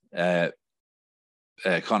on. Conor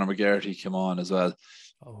McGarty came on as well.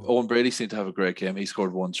 Owen Brady seemed to have a great game. He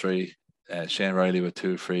scored 1-3. Shane Riley with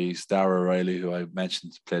 2 frees. Dara Riley, who I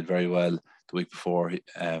mentioned, played very well the week before. He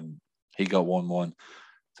got 1-1.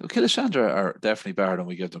 So Killeshandra are definitely better than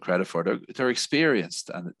we give them credit for. They're experienced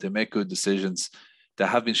and they make good decisions. They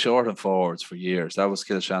have been short on forwards for years. That was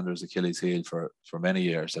Killeshandra's Achilles heel for many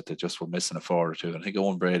years, that they just were missing a forward or two. And I think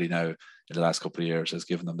Owen Brady now in the last couple of years has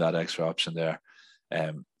given them that extra option there.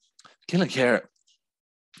 Killincare,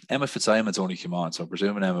 Emma Fitzsimons only came on, so I'm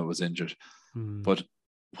presuming Emma was injured. But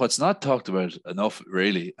what's not talked about enough,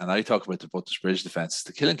 really, and I talk about the Butler's Bridge defence,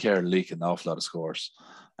 the Killincare leak an awful lot of scores.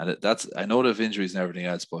 And I know they have injuries and everything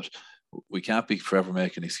else, but we can't be forever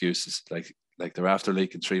making excuses. Like they're after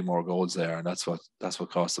leaking 3 more goals there, and that's what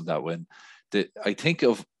cost them that win. I'm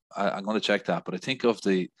going to check that, but I think of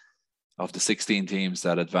the 16 teams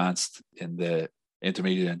that advanced in the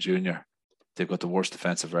intermediate and junior, they've got the worst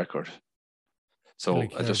defensive record. So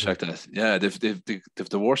I just checked that. Yeah, they've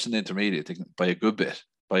the worst in the intermediate by a good bit,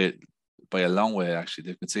 by a long way actually.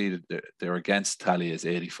 They've conceded their against tally is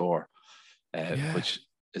 84, which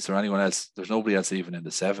is there anyone else? There's nobody else even in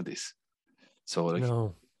the 70s. So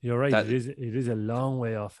no. You're right. That, it is a long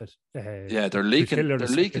way off it. yeah, they're leaking. They're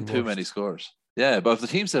leaking too many scores. Yeah, but of the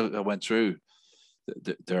teams that went through,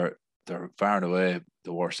 they're far and away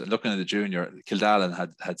the worst. And looking at the junior, Kildallan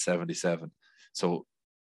had 77. So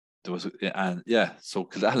there was, and yeah, so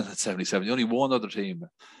Kildallan had 77. Only one other team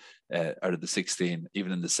out of the 16,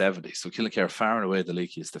 even in the 70s. So Kilkenny far and away the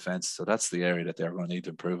leakiest defence. So that's the area that they're going to need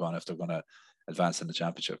to improve on if they're going to advance in the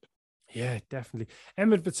championship. Yeah, definitely.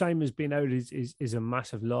 Emmett Fitzsimon's been out is a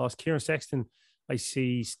massive loss. Kieran Sexton, I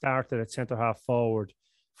see, started at centre half forward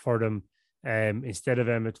for them instead of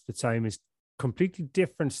Emmett Fitzsimon's. Completely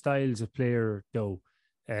different styles of player, though.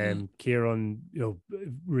 Kieran,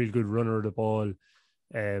 real good runner of the ball.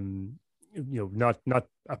 Not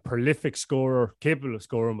a prolific scorer, capable of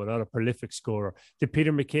scoring, but not a prolific scorer. Did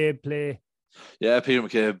Peter McCabe play? Yeah, Peter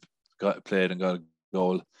McCabe played and got a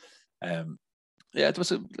goal. Yeah, it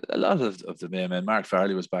was a lot of the main men. Mark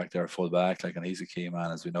Farley was back there full back, and he's a key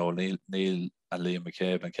man, as we know. Neil and Liam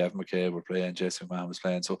McCabe and Kevin McCabe were playing. Jason McMahon was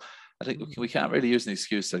playing. So I think we can't really use an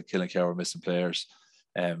excuse that Kilkenny were missing players.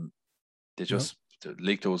 They just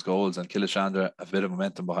leaked those goals, and Killeshandra have a bit of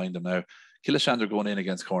momentum behind them now. Killeshandra going in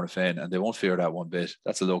against Cornafane, and they won't fear that one bit.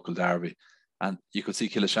 That's a local derby, and you could see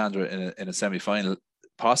Killeshandra in a semi-final,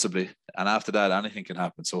 possibly, and after that anything can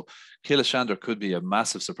happen. So Killeshandra could be a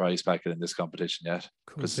massive surprise packet in this competition yet.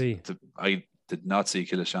 Could be. I did not see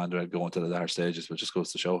Killeshandra going to the latter stages, but just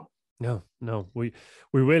goes to show. No, we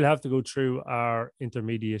will have to go through our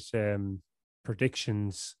intermediate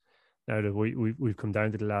predictions now that we've come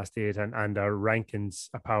down to the last 8, and our rankings,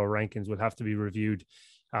 our power rankings, will have to be reviewed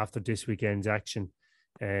after this weekend's action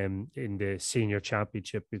in the senior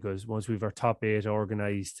championship, because once we've our top 8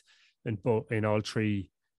 organised in all 3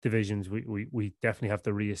 divisions, we definitely have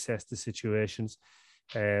to reassess the situations.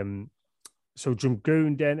 So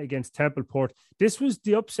Drumgoon then against Templeport. This was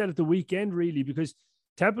the upset of the weekend, really, because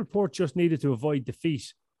Templeport just needed to avoid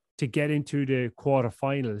defeat to get into the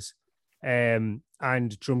quarterfinals. And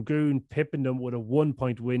Drumgoon pipping them with a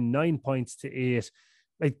 1-point win, 9 points to 8.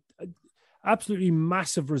 Like, absolutely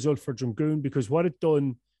massive result for Drumgoon, because what it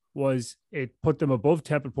done was it put them above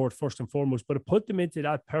Templeport first and foremost, but it put them into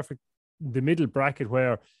that the middle bracket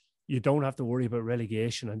where you don't have to worry about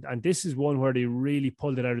relegation. And this is one where they really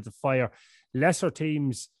pulled it out of the fire. Lesser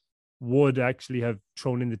teams would actually have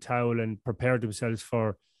thrown in the towel and prepared themselves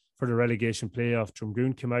for the relegation playoff.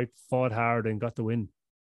 Drumgoon came out, fought hard, and got the win.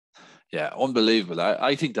 Yeah, unbelievable.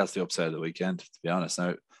 I think that's the upside of the weekend, to be honest.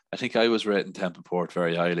 Now, I think I was rating Templeport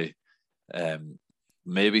very highly,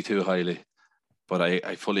 maybe too highly, but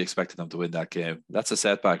I fully expected them to win that game. That's a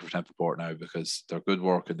setback for Templeport now, because their good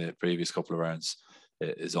work in the previous couple of rounds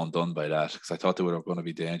is undone by that, because I thought they were going to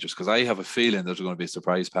be dangerous, because I have a feeling there's going to be a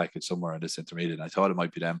surprise package somewhere in this intermediate, and I thought it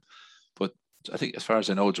might be them. But I think, as far as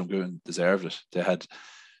I know, Drumgoon deserved it. They had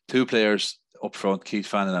 2 players up front, Keith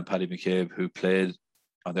Fannin and Paddy McCabe, who played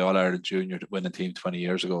on the All-Ireland Junior winning team 20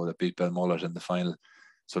 years ago that beat Belmullet in the final.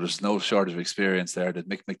 So there's no shortage of experience there. That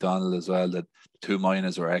Mick McDonald as well, that 2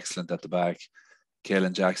 minors were excellent at the back.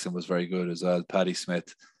 Caelan Jackson was very good as well. Paddy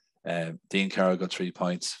Smith, Dean Carroll got 3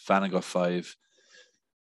 points. Fannin got 5.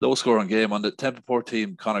 Low scoring game. On the Templeport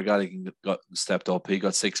team, Conor Galligan got stepped up. He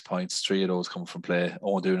got 6 points. 3 of those coming from play.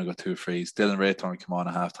 Owen Doonan got 2 frees. Dylan Raythorne came on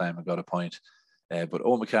at half time and got a point. But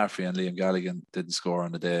Owen McCaffrey and Liam Galligan didn't score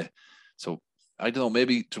on the day. So I don't know,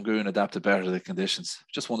 maybe Drumgoon adapted better to the conditions.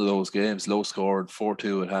 Just one of those games, low scored,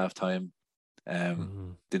 4-2 at half time.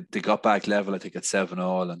 They got back level, I think, at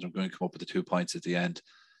 7-7, and Drumgoon come up with the 2 points at the end.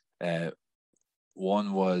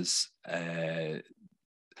 One was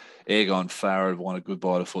Aegon Farrell won a good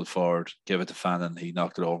ball to full forward, gave it to Fannin. He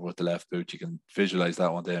knocked it over with the left boot. You can visualize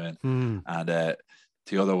that one, Damien. And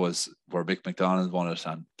the other was where Mick McDonald won it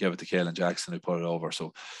and gave it to Caelan Jackson, who put it over.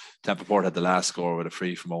 So Templeport had the last score with a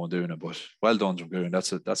free from Owen Doonan. But well done, Drumgoon.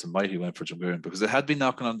 That's a mighty win for Drumgoon, because they had been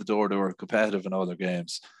knocking on the door. They were competitive in all their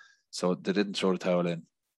games, so they didn't throw the towel in.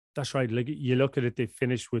 That's right. Like, you look at it, they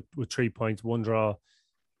finished with 3 points, 1 draw,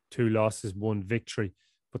 2 losses, 1 victory.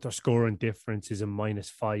 But their scoring difference is a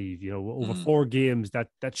 -5. Over 4 games,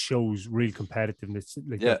 that shows real competitiveness.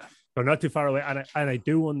 They're not too far away, and I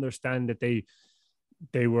do understand that they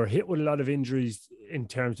were hit with a lot of injuries in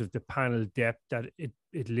terms of the panel depth, that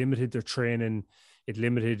it limited their training, it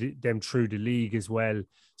limited them through the league as well.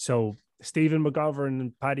 So Stephen McGovern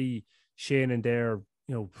and Paddy Shane and their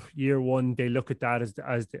year 1, they look at that as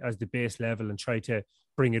the base level and try to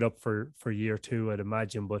bring it up for year 2, I'd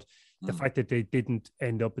imagine. But the fact that they didn't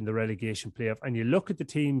end up in the relegation playoff, and you look at the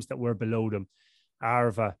teams that were below them,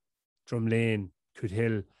 Arva, Drumlane,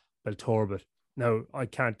 Coothill, Belturbet. Now, I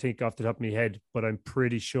can't think off the top of my head, but I'm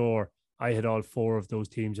pretty sure I had all 4 of those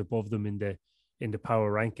teams above them in in the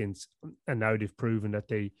power rankings, and now they've proven that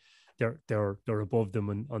they're above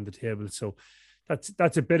them on the table. So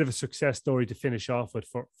that's a bit of a success story to finish off with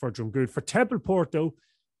for Drumgoon. For Templeport, though,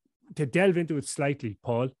 to delve into it slightly,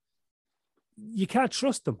 Paul, you can't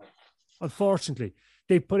trust them, unfortunately.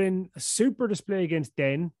 They put in a super display against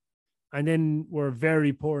Den, and then were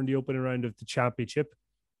very poor in the opening round of the championship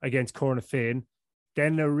against Cornafane.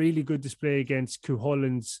 Then a really good display against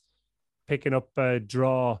Cuchulain's, picking up a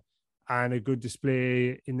draw, and a good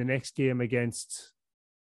display in the next game against,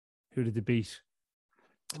 who did they beat?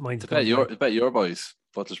 Bet your boys,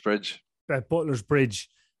 Butler's Bridge. Butler's Bridge.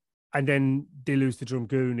 And then they lose to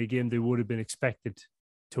Drumgoon, a game they would have been expected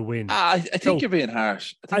to win. I think you're being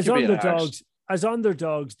harsh. As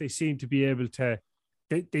underdogs, they seem to be able to,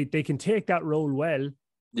 they can take that role well.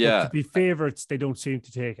 Yeah. But to be favourites, they don't seem to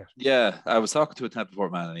take it. Yeah. I was talking to a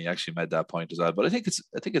Templeport man and he actually made that point as well. But I think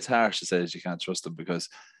it's harsh to say that you can't trust them because,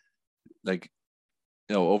 like,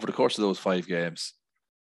 you know, over the course of those 5 games,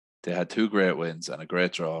 they had 2 great wins and a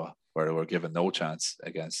great draw where they were given no chance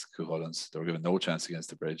against Cuchulain's. They were given no chance against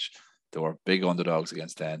the Bridge. They were big underdogs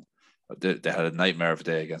against Den. They had a nightmare of a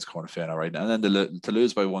day against Cornafane, all right? And then to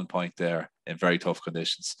lose by 1 point there in very tough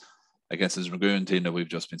conditions against this Drumgoon team that we've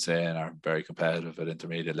just been saying are very competitive at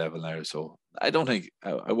intermediate level now. So I don't think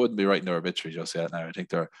I wouldn't be writing their obituary just yet now. I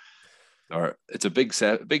think it's a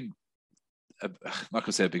big I'm not going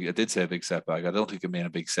to say a big. I did say a big setback. I don't think it mean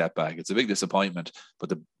a big setback. It's a big disappointment.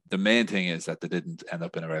 But the main thing is that they didn't end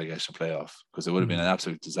up in a relegation playoff because it would have been an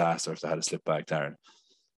absolute disaster if they had to slip back, Darren.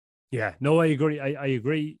 Yeah, no, I agree. I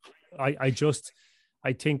agree. I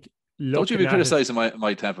think. Don't you be criticising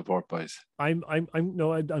my Templeport boys? I'm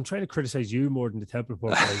trying to criticise you more than the Templeport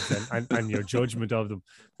boys and your judgment of them.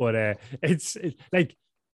 But it's like,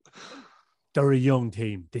 they're a young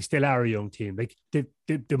team. They still are a young team. Like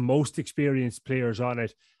the most experienced players on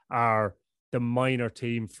it are the minor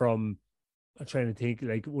team from, I'm trying to think,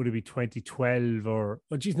 like, would it be 2012 or,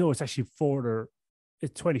 oh geez, no, it's actually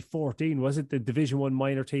it's 2014, was it? The Division 1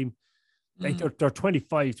 minor team. Like they're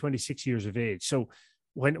 25, 26 years of age. So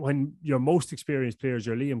when your most experienced players,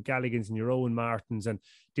 your Liam Galligans and your Owen Martins, and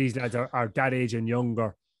these lads are that age and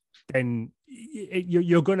younger, then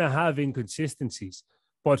you're going to have inconsistencies.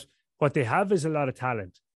 But what they have is a lot of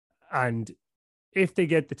talent. And if they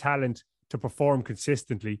get the talent to perform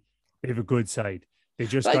consistently, they have a good side. They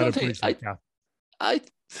just got to bridge the gap. I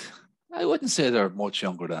wouldn't say they're much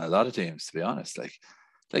younger than a lot of teams, to be honest. Like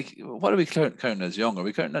what are we counting as young? Are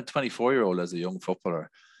we counting a 24-year-old as a young footballer?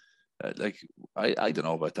 I don't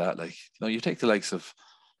know about that. Like, you know, you take the likes of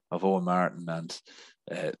Owen Martin and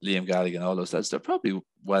Liam Galligan, all those lads, they're probably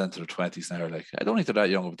well into their 20s now. Like, I don't think they're that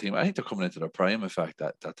young of a team. I think they're coming into their prime, in fact,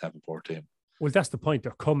 that Templeport team. Well, that's the point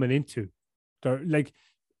they're coming into. They're like,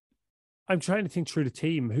 I'm trying to think through the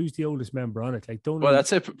team. Who's the oldest member on it? Like, Donal. Well, I'd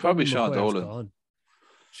say probably Sean Dolan.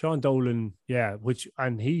 Sean Dolan, yeah,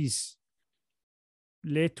 and he's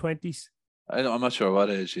late 20s. I'm not sure what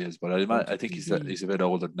age he is, but I think he's a bit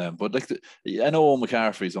older than them. But like, I know Owen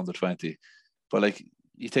McCaffrey's under 20, but like,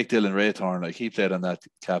 you take Dylan Raythorn, like he played on that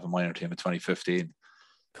Cavan minor team in 2015.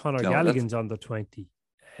 Conor Galligan's under 20.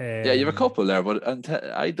 Yeah, you have a couple there, but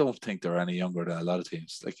I don't think they're any younger than a lot of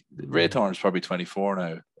teams. Like Raythorn's probably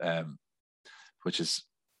 24 now, which is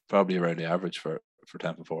probably around the average for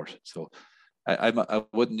Templeport. So I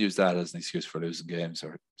wouldn't use that as an excuse for losing games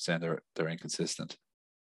or saying they're inconsistent.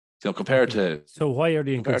 You know, compared to. So why are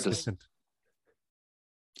they inconsistent?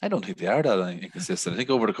 I don't think they are that inconsistent. I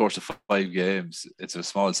think over the course of 5 games, it's a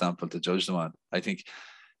small sample to judge them on. I think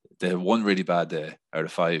they had one really bad day out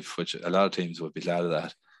of 5, which a lot of teams would be glad of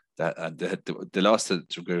that. And they lost to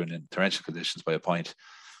Drumgoon in torrential conditions by a point.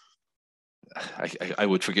 I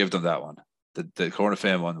would forgive them that one. The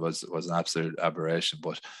Cornafane one was an absolute aberration,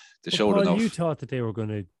 but they showed Paul, enough. You thought that they were going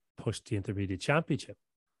to push the Intermediate Championship.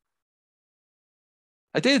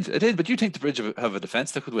 I did, but you think the Bridge have a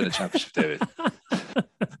defence that could win a championship, David?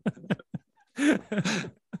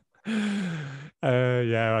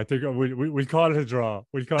 Yeah, I think we'll call it a draw.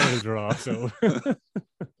 So,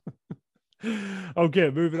 okay,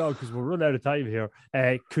 moving on because we'll run out of time here.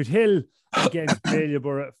 Coothill against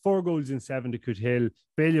Ballyborough, 4 goals in 7 to Coothill.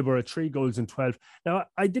 Ballyborough 3 goals in 12. Now,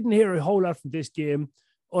 I didn't hear a whole lot from this game,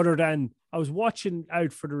 other than I was watching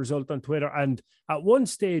out for the result on Twitter, and at one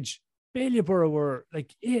stage, Ballyborough were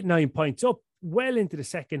like 8-9 points up well into the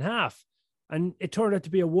second half. And it turned out to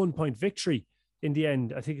be a 1-point victory in the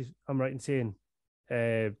end. I think I'm right in saying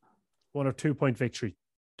 1 or 2 point victory.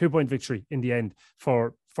 2-point victory in the end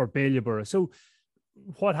for Ballyborough. So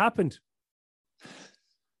what happened?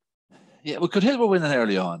 Yeah, well, Coothill were winning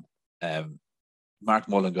early on. Mark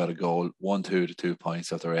Mullen got a goal, 1-2 to 2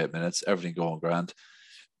 points after 8 minutes, everything going grand.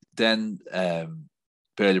 Then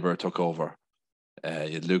Bailieborough took over. You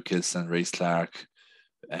had Luke Gilson, Reece Clark,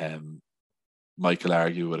 Michael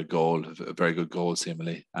Argue with a goal, a very good goal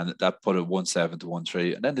seemingly, and that put it 1-7 to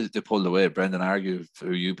 1-3. And then they pulled away. Brendan Argue,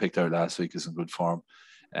 who you picked out last week, is in good form.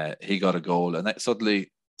 He got a goal, and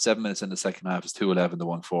suddenly 7 minutes in the second half is 2-11 to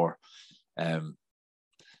 1-4.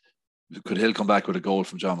 Could Hill come back with a goal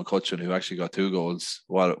from John McCutcheon, who actually got 2 goals?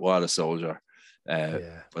 What a soldier!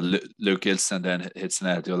 But Luke Gilson then hits the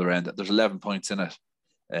net at the other end. There's 11 points in it.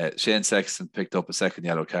 Shane Sexton picked up a second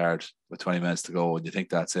yellow card with 20 minutes to go, and you think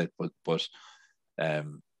that's it, but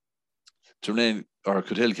Drumlane or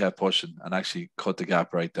Could Hill kept pushing and actually cut the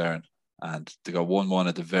gap right there, and they got 1-1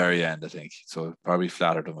 at the very end, I think. So it probably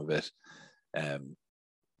flattered them a bit.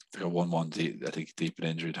 They got 1-1, I think, deep in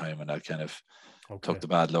injury time, and that kind of took the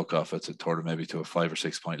bad luck off it. It turned them maybe to a 5 or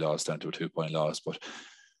 6 point loss, down to a 2 point loss. But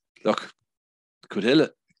look, Could Hill,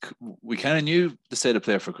 we kind of knew the state of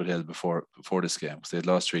play for Could Hill before this game, because they had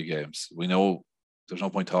lost 3 games. We know there's no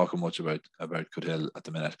point talking much about Could Hill at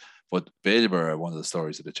the minute, but Bailieborough are one of the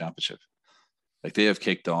stories of the championship. Like, they have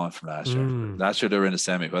kicked on from last year. Last year they were in a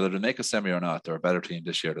semi. Whether they make a semi or not, they're a better team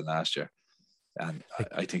this year than last year. And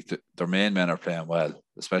I think that their main men are playing well,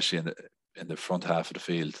 especially in the front half of the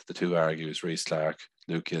field. The 2 Argues, Reece Clark,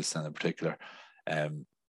 Luke Gilson in particular.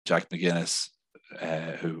 Jack McGuinness,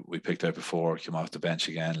 who we picked out before, came off the bench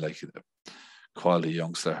again, like a quality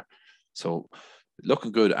youngster. So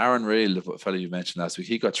looking good. Aaron Reel, the fellow you mentioned last week,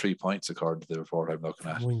 he got 3 points according to the report I'm looking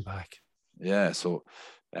at. Wing back. Yeah, so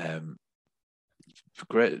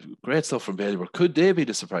great stuff from Bailieborough. Could they be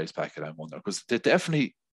the surprise packet, I wonder? Because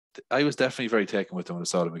I was definitely very taken with them when I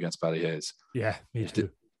saw them against Ballyhaise. Yeah, me too.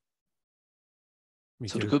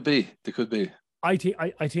 They could be. I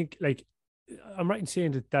think like, I'm right in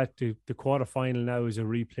saying that the quarter final now is a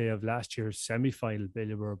replay of last year's semi-final,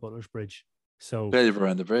 Bailieborough Butler's Bridge. So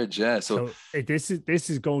Bailieborough and the Bridge, yeah. So this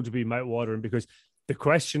is going to be mouth-watering, because the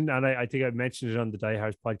question, and I think I mentioned it on the Die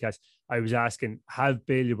Hards podcast, I was asking, have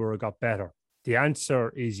Bailieborough got better? The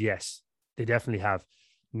answer is yes, they definitely have.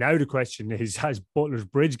 Now the question is, has Butler's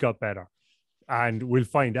Bridge got better? And we'll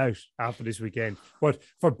find out after this weekend. But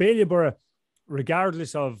for Bailieborough,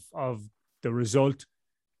 regardless of the result,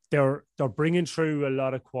 they're bringing through a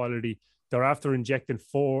lot of quality. They're after injecting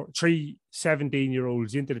 3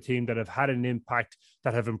 17-year-olds into the team that have had an impact,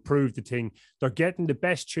 that have improved the thing. They're getting the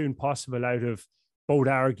best tune possible out of both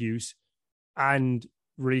Argues and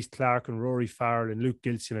Reece Clark and Rory Farrell and Luke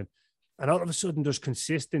Gilson. And all of a sudden, there's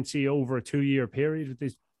consistency over a 2-year period with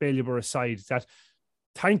this Bailieborough side that,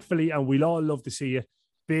 thankfully, and we'll all love to see it,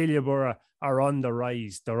 Bailieborough are on the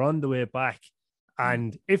rise. They're on the way back.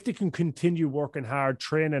 And if they can continue working hard,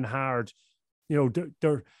 training hard,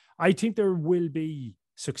 I think there will be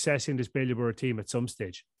success in this Bailieborough team at some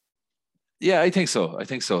stage. Yeah, I think so.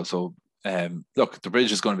 So, look, the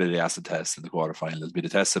Bridge is going to be the acid test in the quarterfinal. It'll be the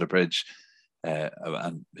test of the Bridge.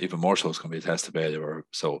 And even more so, it's going to be a test of Bailieborough.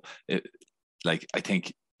 So, I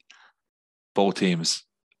think both teams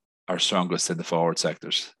are strongest in the forward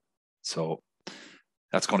sectors. So,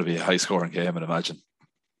 that's going to be a high-scoring game, I'd imagine.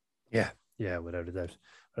 Yeah, without a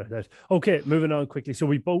doubt. Okay, moving on quickly. So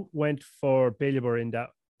we both went for Bailieborough in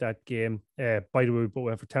that game. By the way, we both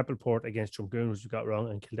went for Templeport against Drumgoon, which we got wrong,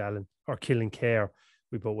 and Killincare,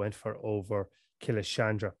 we both went for over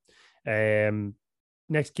Killishandra.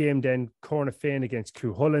 Next game then, Cornafin against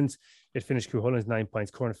Cuhullins. It finished Cuhullins 9 points,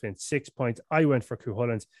 Cornafin 6 points. I went for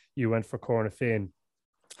Cuhullins, you went for Cornafin.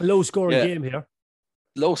 Low scoring game here.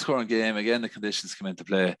 Low scoring game. Again, the conditions come into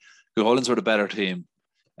play. Cuhullins were the better team,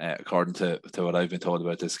 according to what I've been told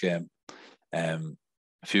about this game. A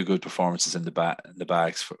few good performances in the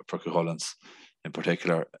bags for Cuhullins in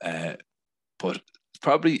particular. But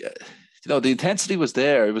probably, the intensity was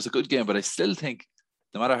there. It was a good game, but I still think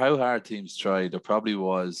no matter how hard teams tried, there probably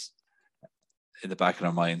was in the back of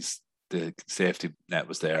their minds, the safety net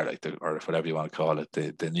was there, or whatever you want to call it.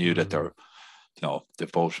 They knew that they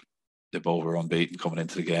both were unbeaten coming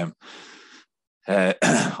into the game.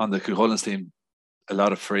 On the Cuhullins team, a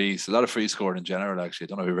lot of frees scored in general. Actually, I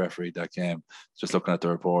don't know who refereed that game. Just looking at the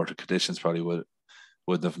report, the conditions probably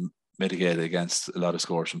would have mitigated against a lot of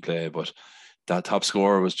scores from play. But that top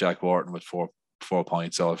scorer was Jack Wharton with 4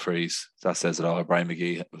 points, all frees. That says it all. Brian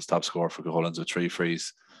McGee was top scorer for Cuhullins with 3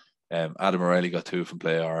 frees. Adam O'Reilly got 2 from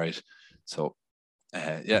play. All right. So,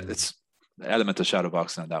 it's an element of shadow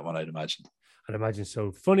boxing on that one, I'd imagine. I'd imagine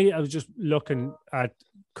so. Funny, I was just looking at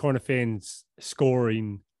Cornafin's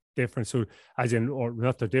scoring difference. So, as in, or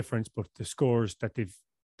not the difference, but the scores that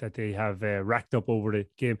they have racked up over the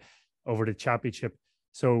game, over the championship.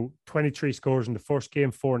 So 23 scores in the first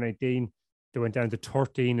game, 4-19. They went down to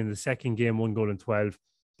 13 in the second game, 1 goal and 12.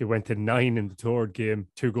 They went to 9 in the third game,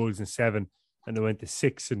 2 goals and 7. And they went to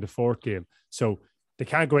 6 in the fourth game. So they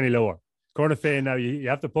can't go any lower. Corner Féin now, you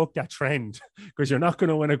have to buck that trend because you're not going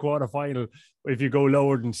to win a quarterfinal if you go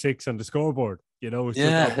lower than 6 on the scoreboard. You know,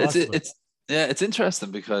 it's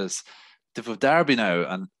interesting because they've a derby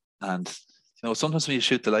now, and you know, sometimes when you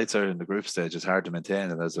shoot the lights out in the group stage, it's hard to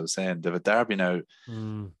maintain it. As I was saying, they've a derby now,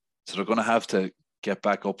 so they're going to have to get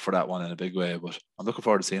back up for that one in a big way. But I'm looking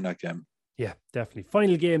forward to seeing that game. Yeah, definitely.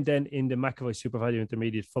 Final game then in the McAvoy Super Value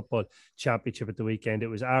Intermediate Football Championship at the weekend. It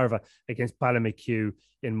was Arva against Ballymacue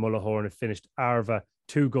in Mullahoran. It finished Arva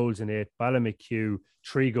 2 goals and 8, Ballymacue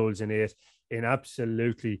 3 goals and 8 in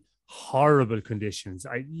absolutely horrible conditions.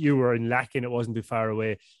 You were in Lacken, it wasn't too far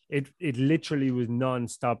away. It literally was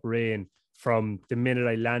non-stop rain from the minute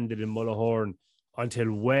I landed in Mullahoran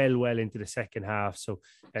until well into the second half. So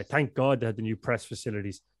thank God they had the new press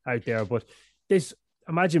facilities out there. But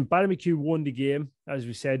imagine Ballymacue won the game, as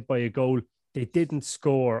we said, by a goal. They didn't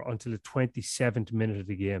score until the 27th minute of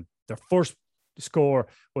the game. Their first score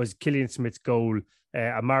was Killian Smith's goal.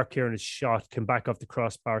 A Mark Kieran's shot came back off the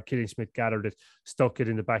crossbar. Killian Smith gathered it, stuck it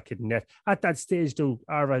in the back of the net. At that stage, though,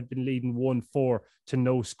 Arva had been leading 1-4 to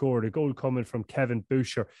no score. The goal coming from Kevin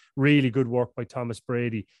Boucher. Really good work by Thomas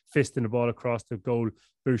Brady, fisting the ball across the goal.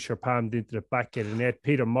 Boucher palmed into the back of the net.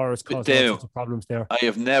 Peter Morris caused all sorts of problems there. I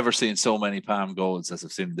have never seen so many palm goals as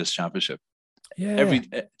I've seen in this championship. Yeah,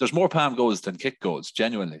 there's more palm goals than kick goals.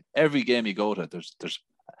 Genuinely, every game you go to,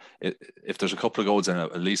 if there's a couple of goals in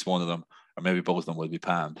it, at least one of them, or maybe both of them, will be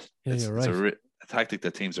palmed. Yeah, you're right. It's a tactic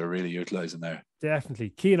that teams are really utilising there.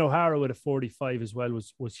 Definitely. Cian O'Hara with a 45 as well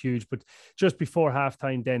was huge. But just before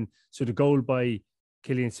halftime, then, so the goal by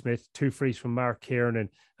Killian Smith, 2 frees from Mark Kieran,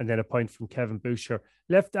 and then a point from Kevin Boucher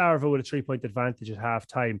left Arva with a 3-point advantage at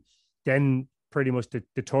halftime. Then pretty much the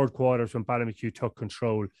third quarters when Ballymacue took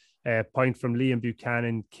control. Point from Liam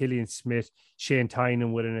Buchanan, Killian Smith, Shane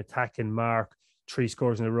Tynan with an attacking mark. 3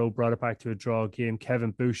 scores in a row, brought it back to a draw game.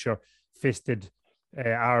 Kevin Boucher fisted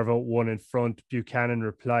Arva 1 in front. Buchanan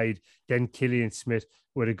replied. Then Killian Smith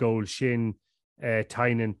with a goal. Shane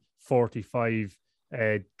Tynan, 45,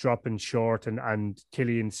 dropping short, and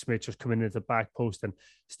Killian Smith just coming into the back post and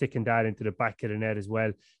sticking that into the back of the net as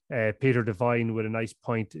well. Peter Devine with a nice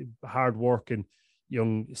point. Hard working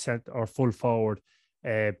young full forward.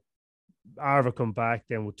 Arva come back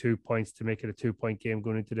then with 2 points to make it a 2-point game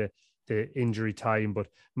going into the injury time. But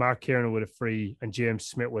Mark Kieran with a free and James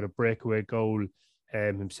Smith with a breakaway goal.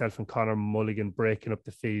 Himself and Conor Mulligan breaking up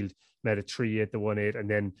the field, made a 3-8 to 1-8, and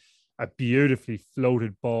then a beautifully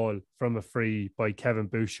floated ball from a free by Kevin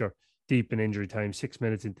Boucher deep in injury time, 6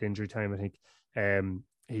 minutes into injury time, I think.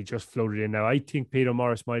 He just floated in. Now, I think Peter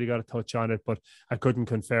Morris might have got a touch on it, but I couldn't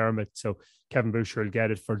confirm it. So Kevin Boucher will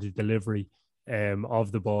get it for the delivery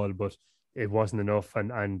of the ball, but it wasn't enough.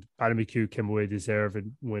 And Ballymacue came away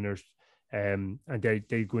deserving winners. And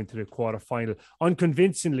they go into the quarter final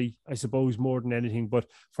unconvincingly, I suppose, more than anything. But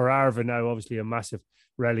for Arva now, obviously a massive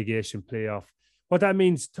relegation playoff. What that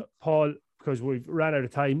means, Paul, because we've ran out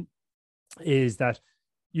of time, is that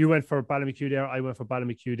you went for Ballymacue there, I went for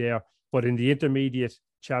Ballymacue there. But in the intermediate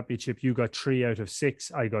championship, you got 3 out of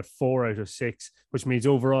 6. I got 4 out of 6, which means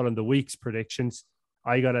overall in the week's predictions,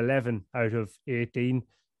 I got 11 out of 18.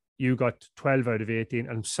 You got 12 out of 18.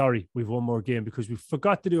 And I'm sorry, we've one more game because we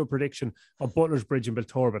forgot to do a prediction on Butler's Bridge and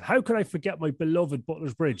Biltorban. How could I forget my beloved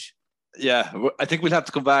Butler's Bridge? Yeah, I think we'll have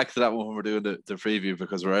to come back to that one when we're doing the preview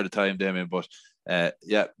because we're out of time, Damien. But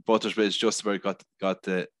Butler's Bridge just about got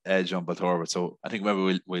the edge on Biltorban. So I think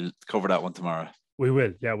maybe we'll cover that one tomorrow. We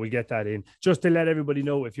will. Yeah, we'll get that in. Just to let everybody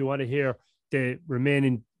know, if you want to hear the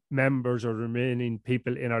remaining members or remaining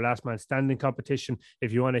people in our Last Man Standing competition,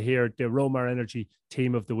 if you want to hear the Romar Energy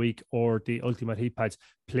Team of the Week or the Ultimate Heat Pads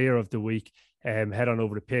Player of the Week, head on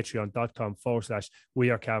over to patreon.com/We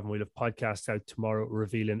Are Cavan. We'll have podcasts out tomorrow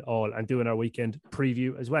revealing all and doing our weekend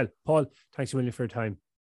preview as well. Paul, thanks a million for your time.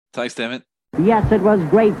 Thanks, Damien. Yes, it was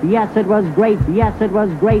great. Yes, it was great. Yes, it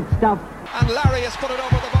was great stuff. And Larry has put it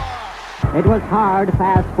over the bar. It was hard,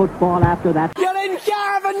 fast football after that. You're in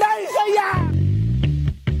Cavan,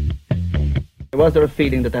 Was there a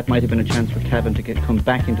feeling that might have been a chance for Cavan to come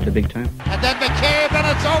back into the big time? And then McCabe, and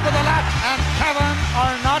it's over the lap, and Cavan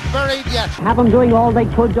are not buried yet. Cavan doing all they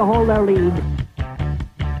could to hold their lead.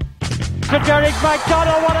 To Derek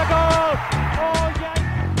McDonald, what a goal! Oh, yes!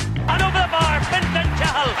 And over the bar, Fintan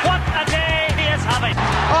Cahill, what a day he is having!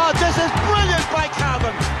 Oh, this is brilliant by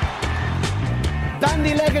Cavan!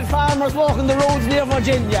 Dandy-legged farmers walking the roads near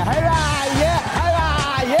Virginia. Hurrah, yeah!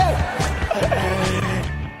 Hurrah, yeah!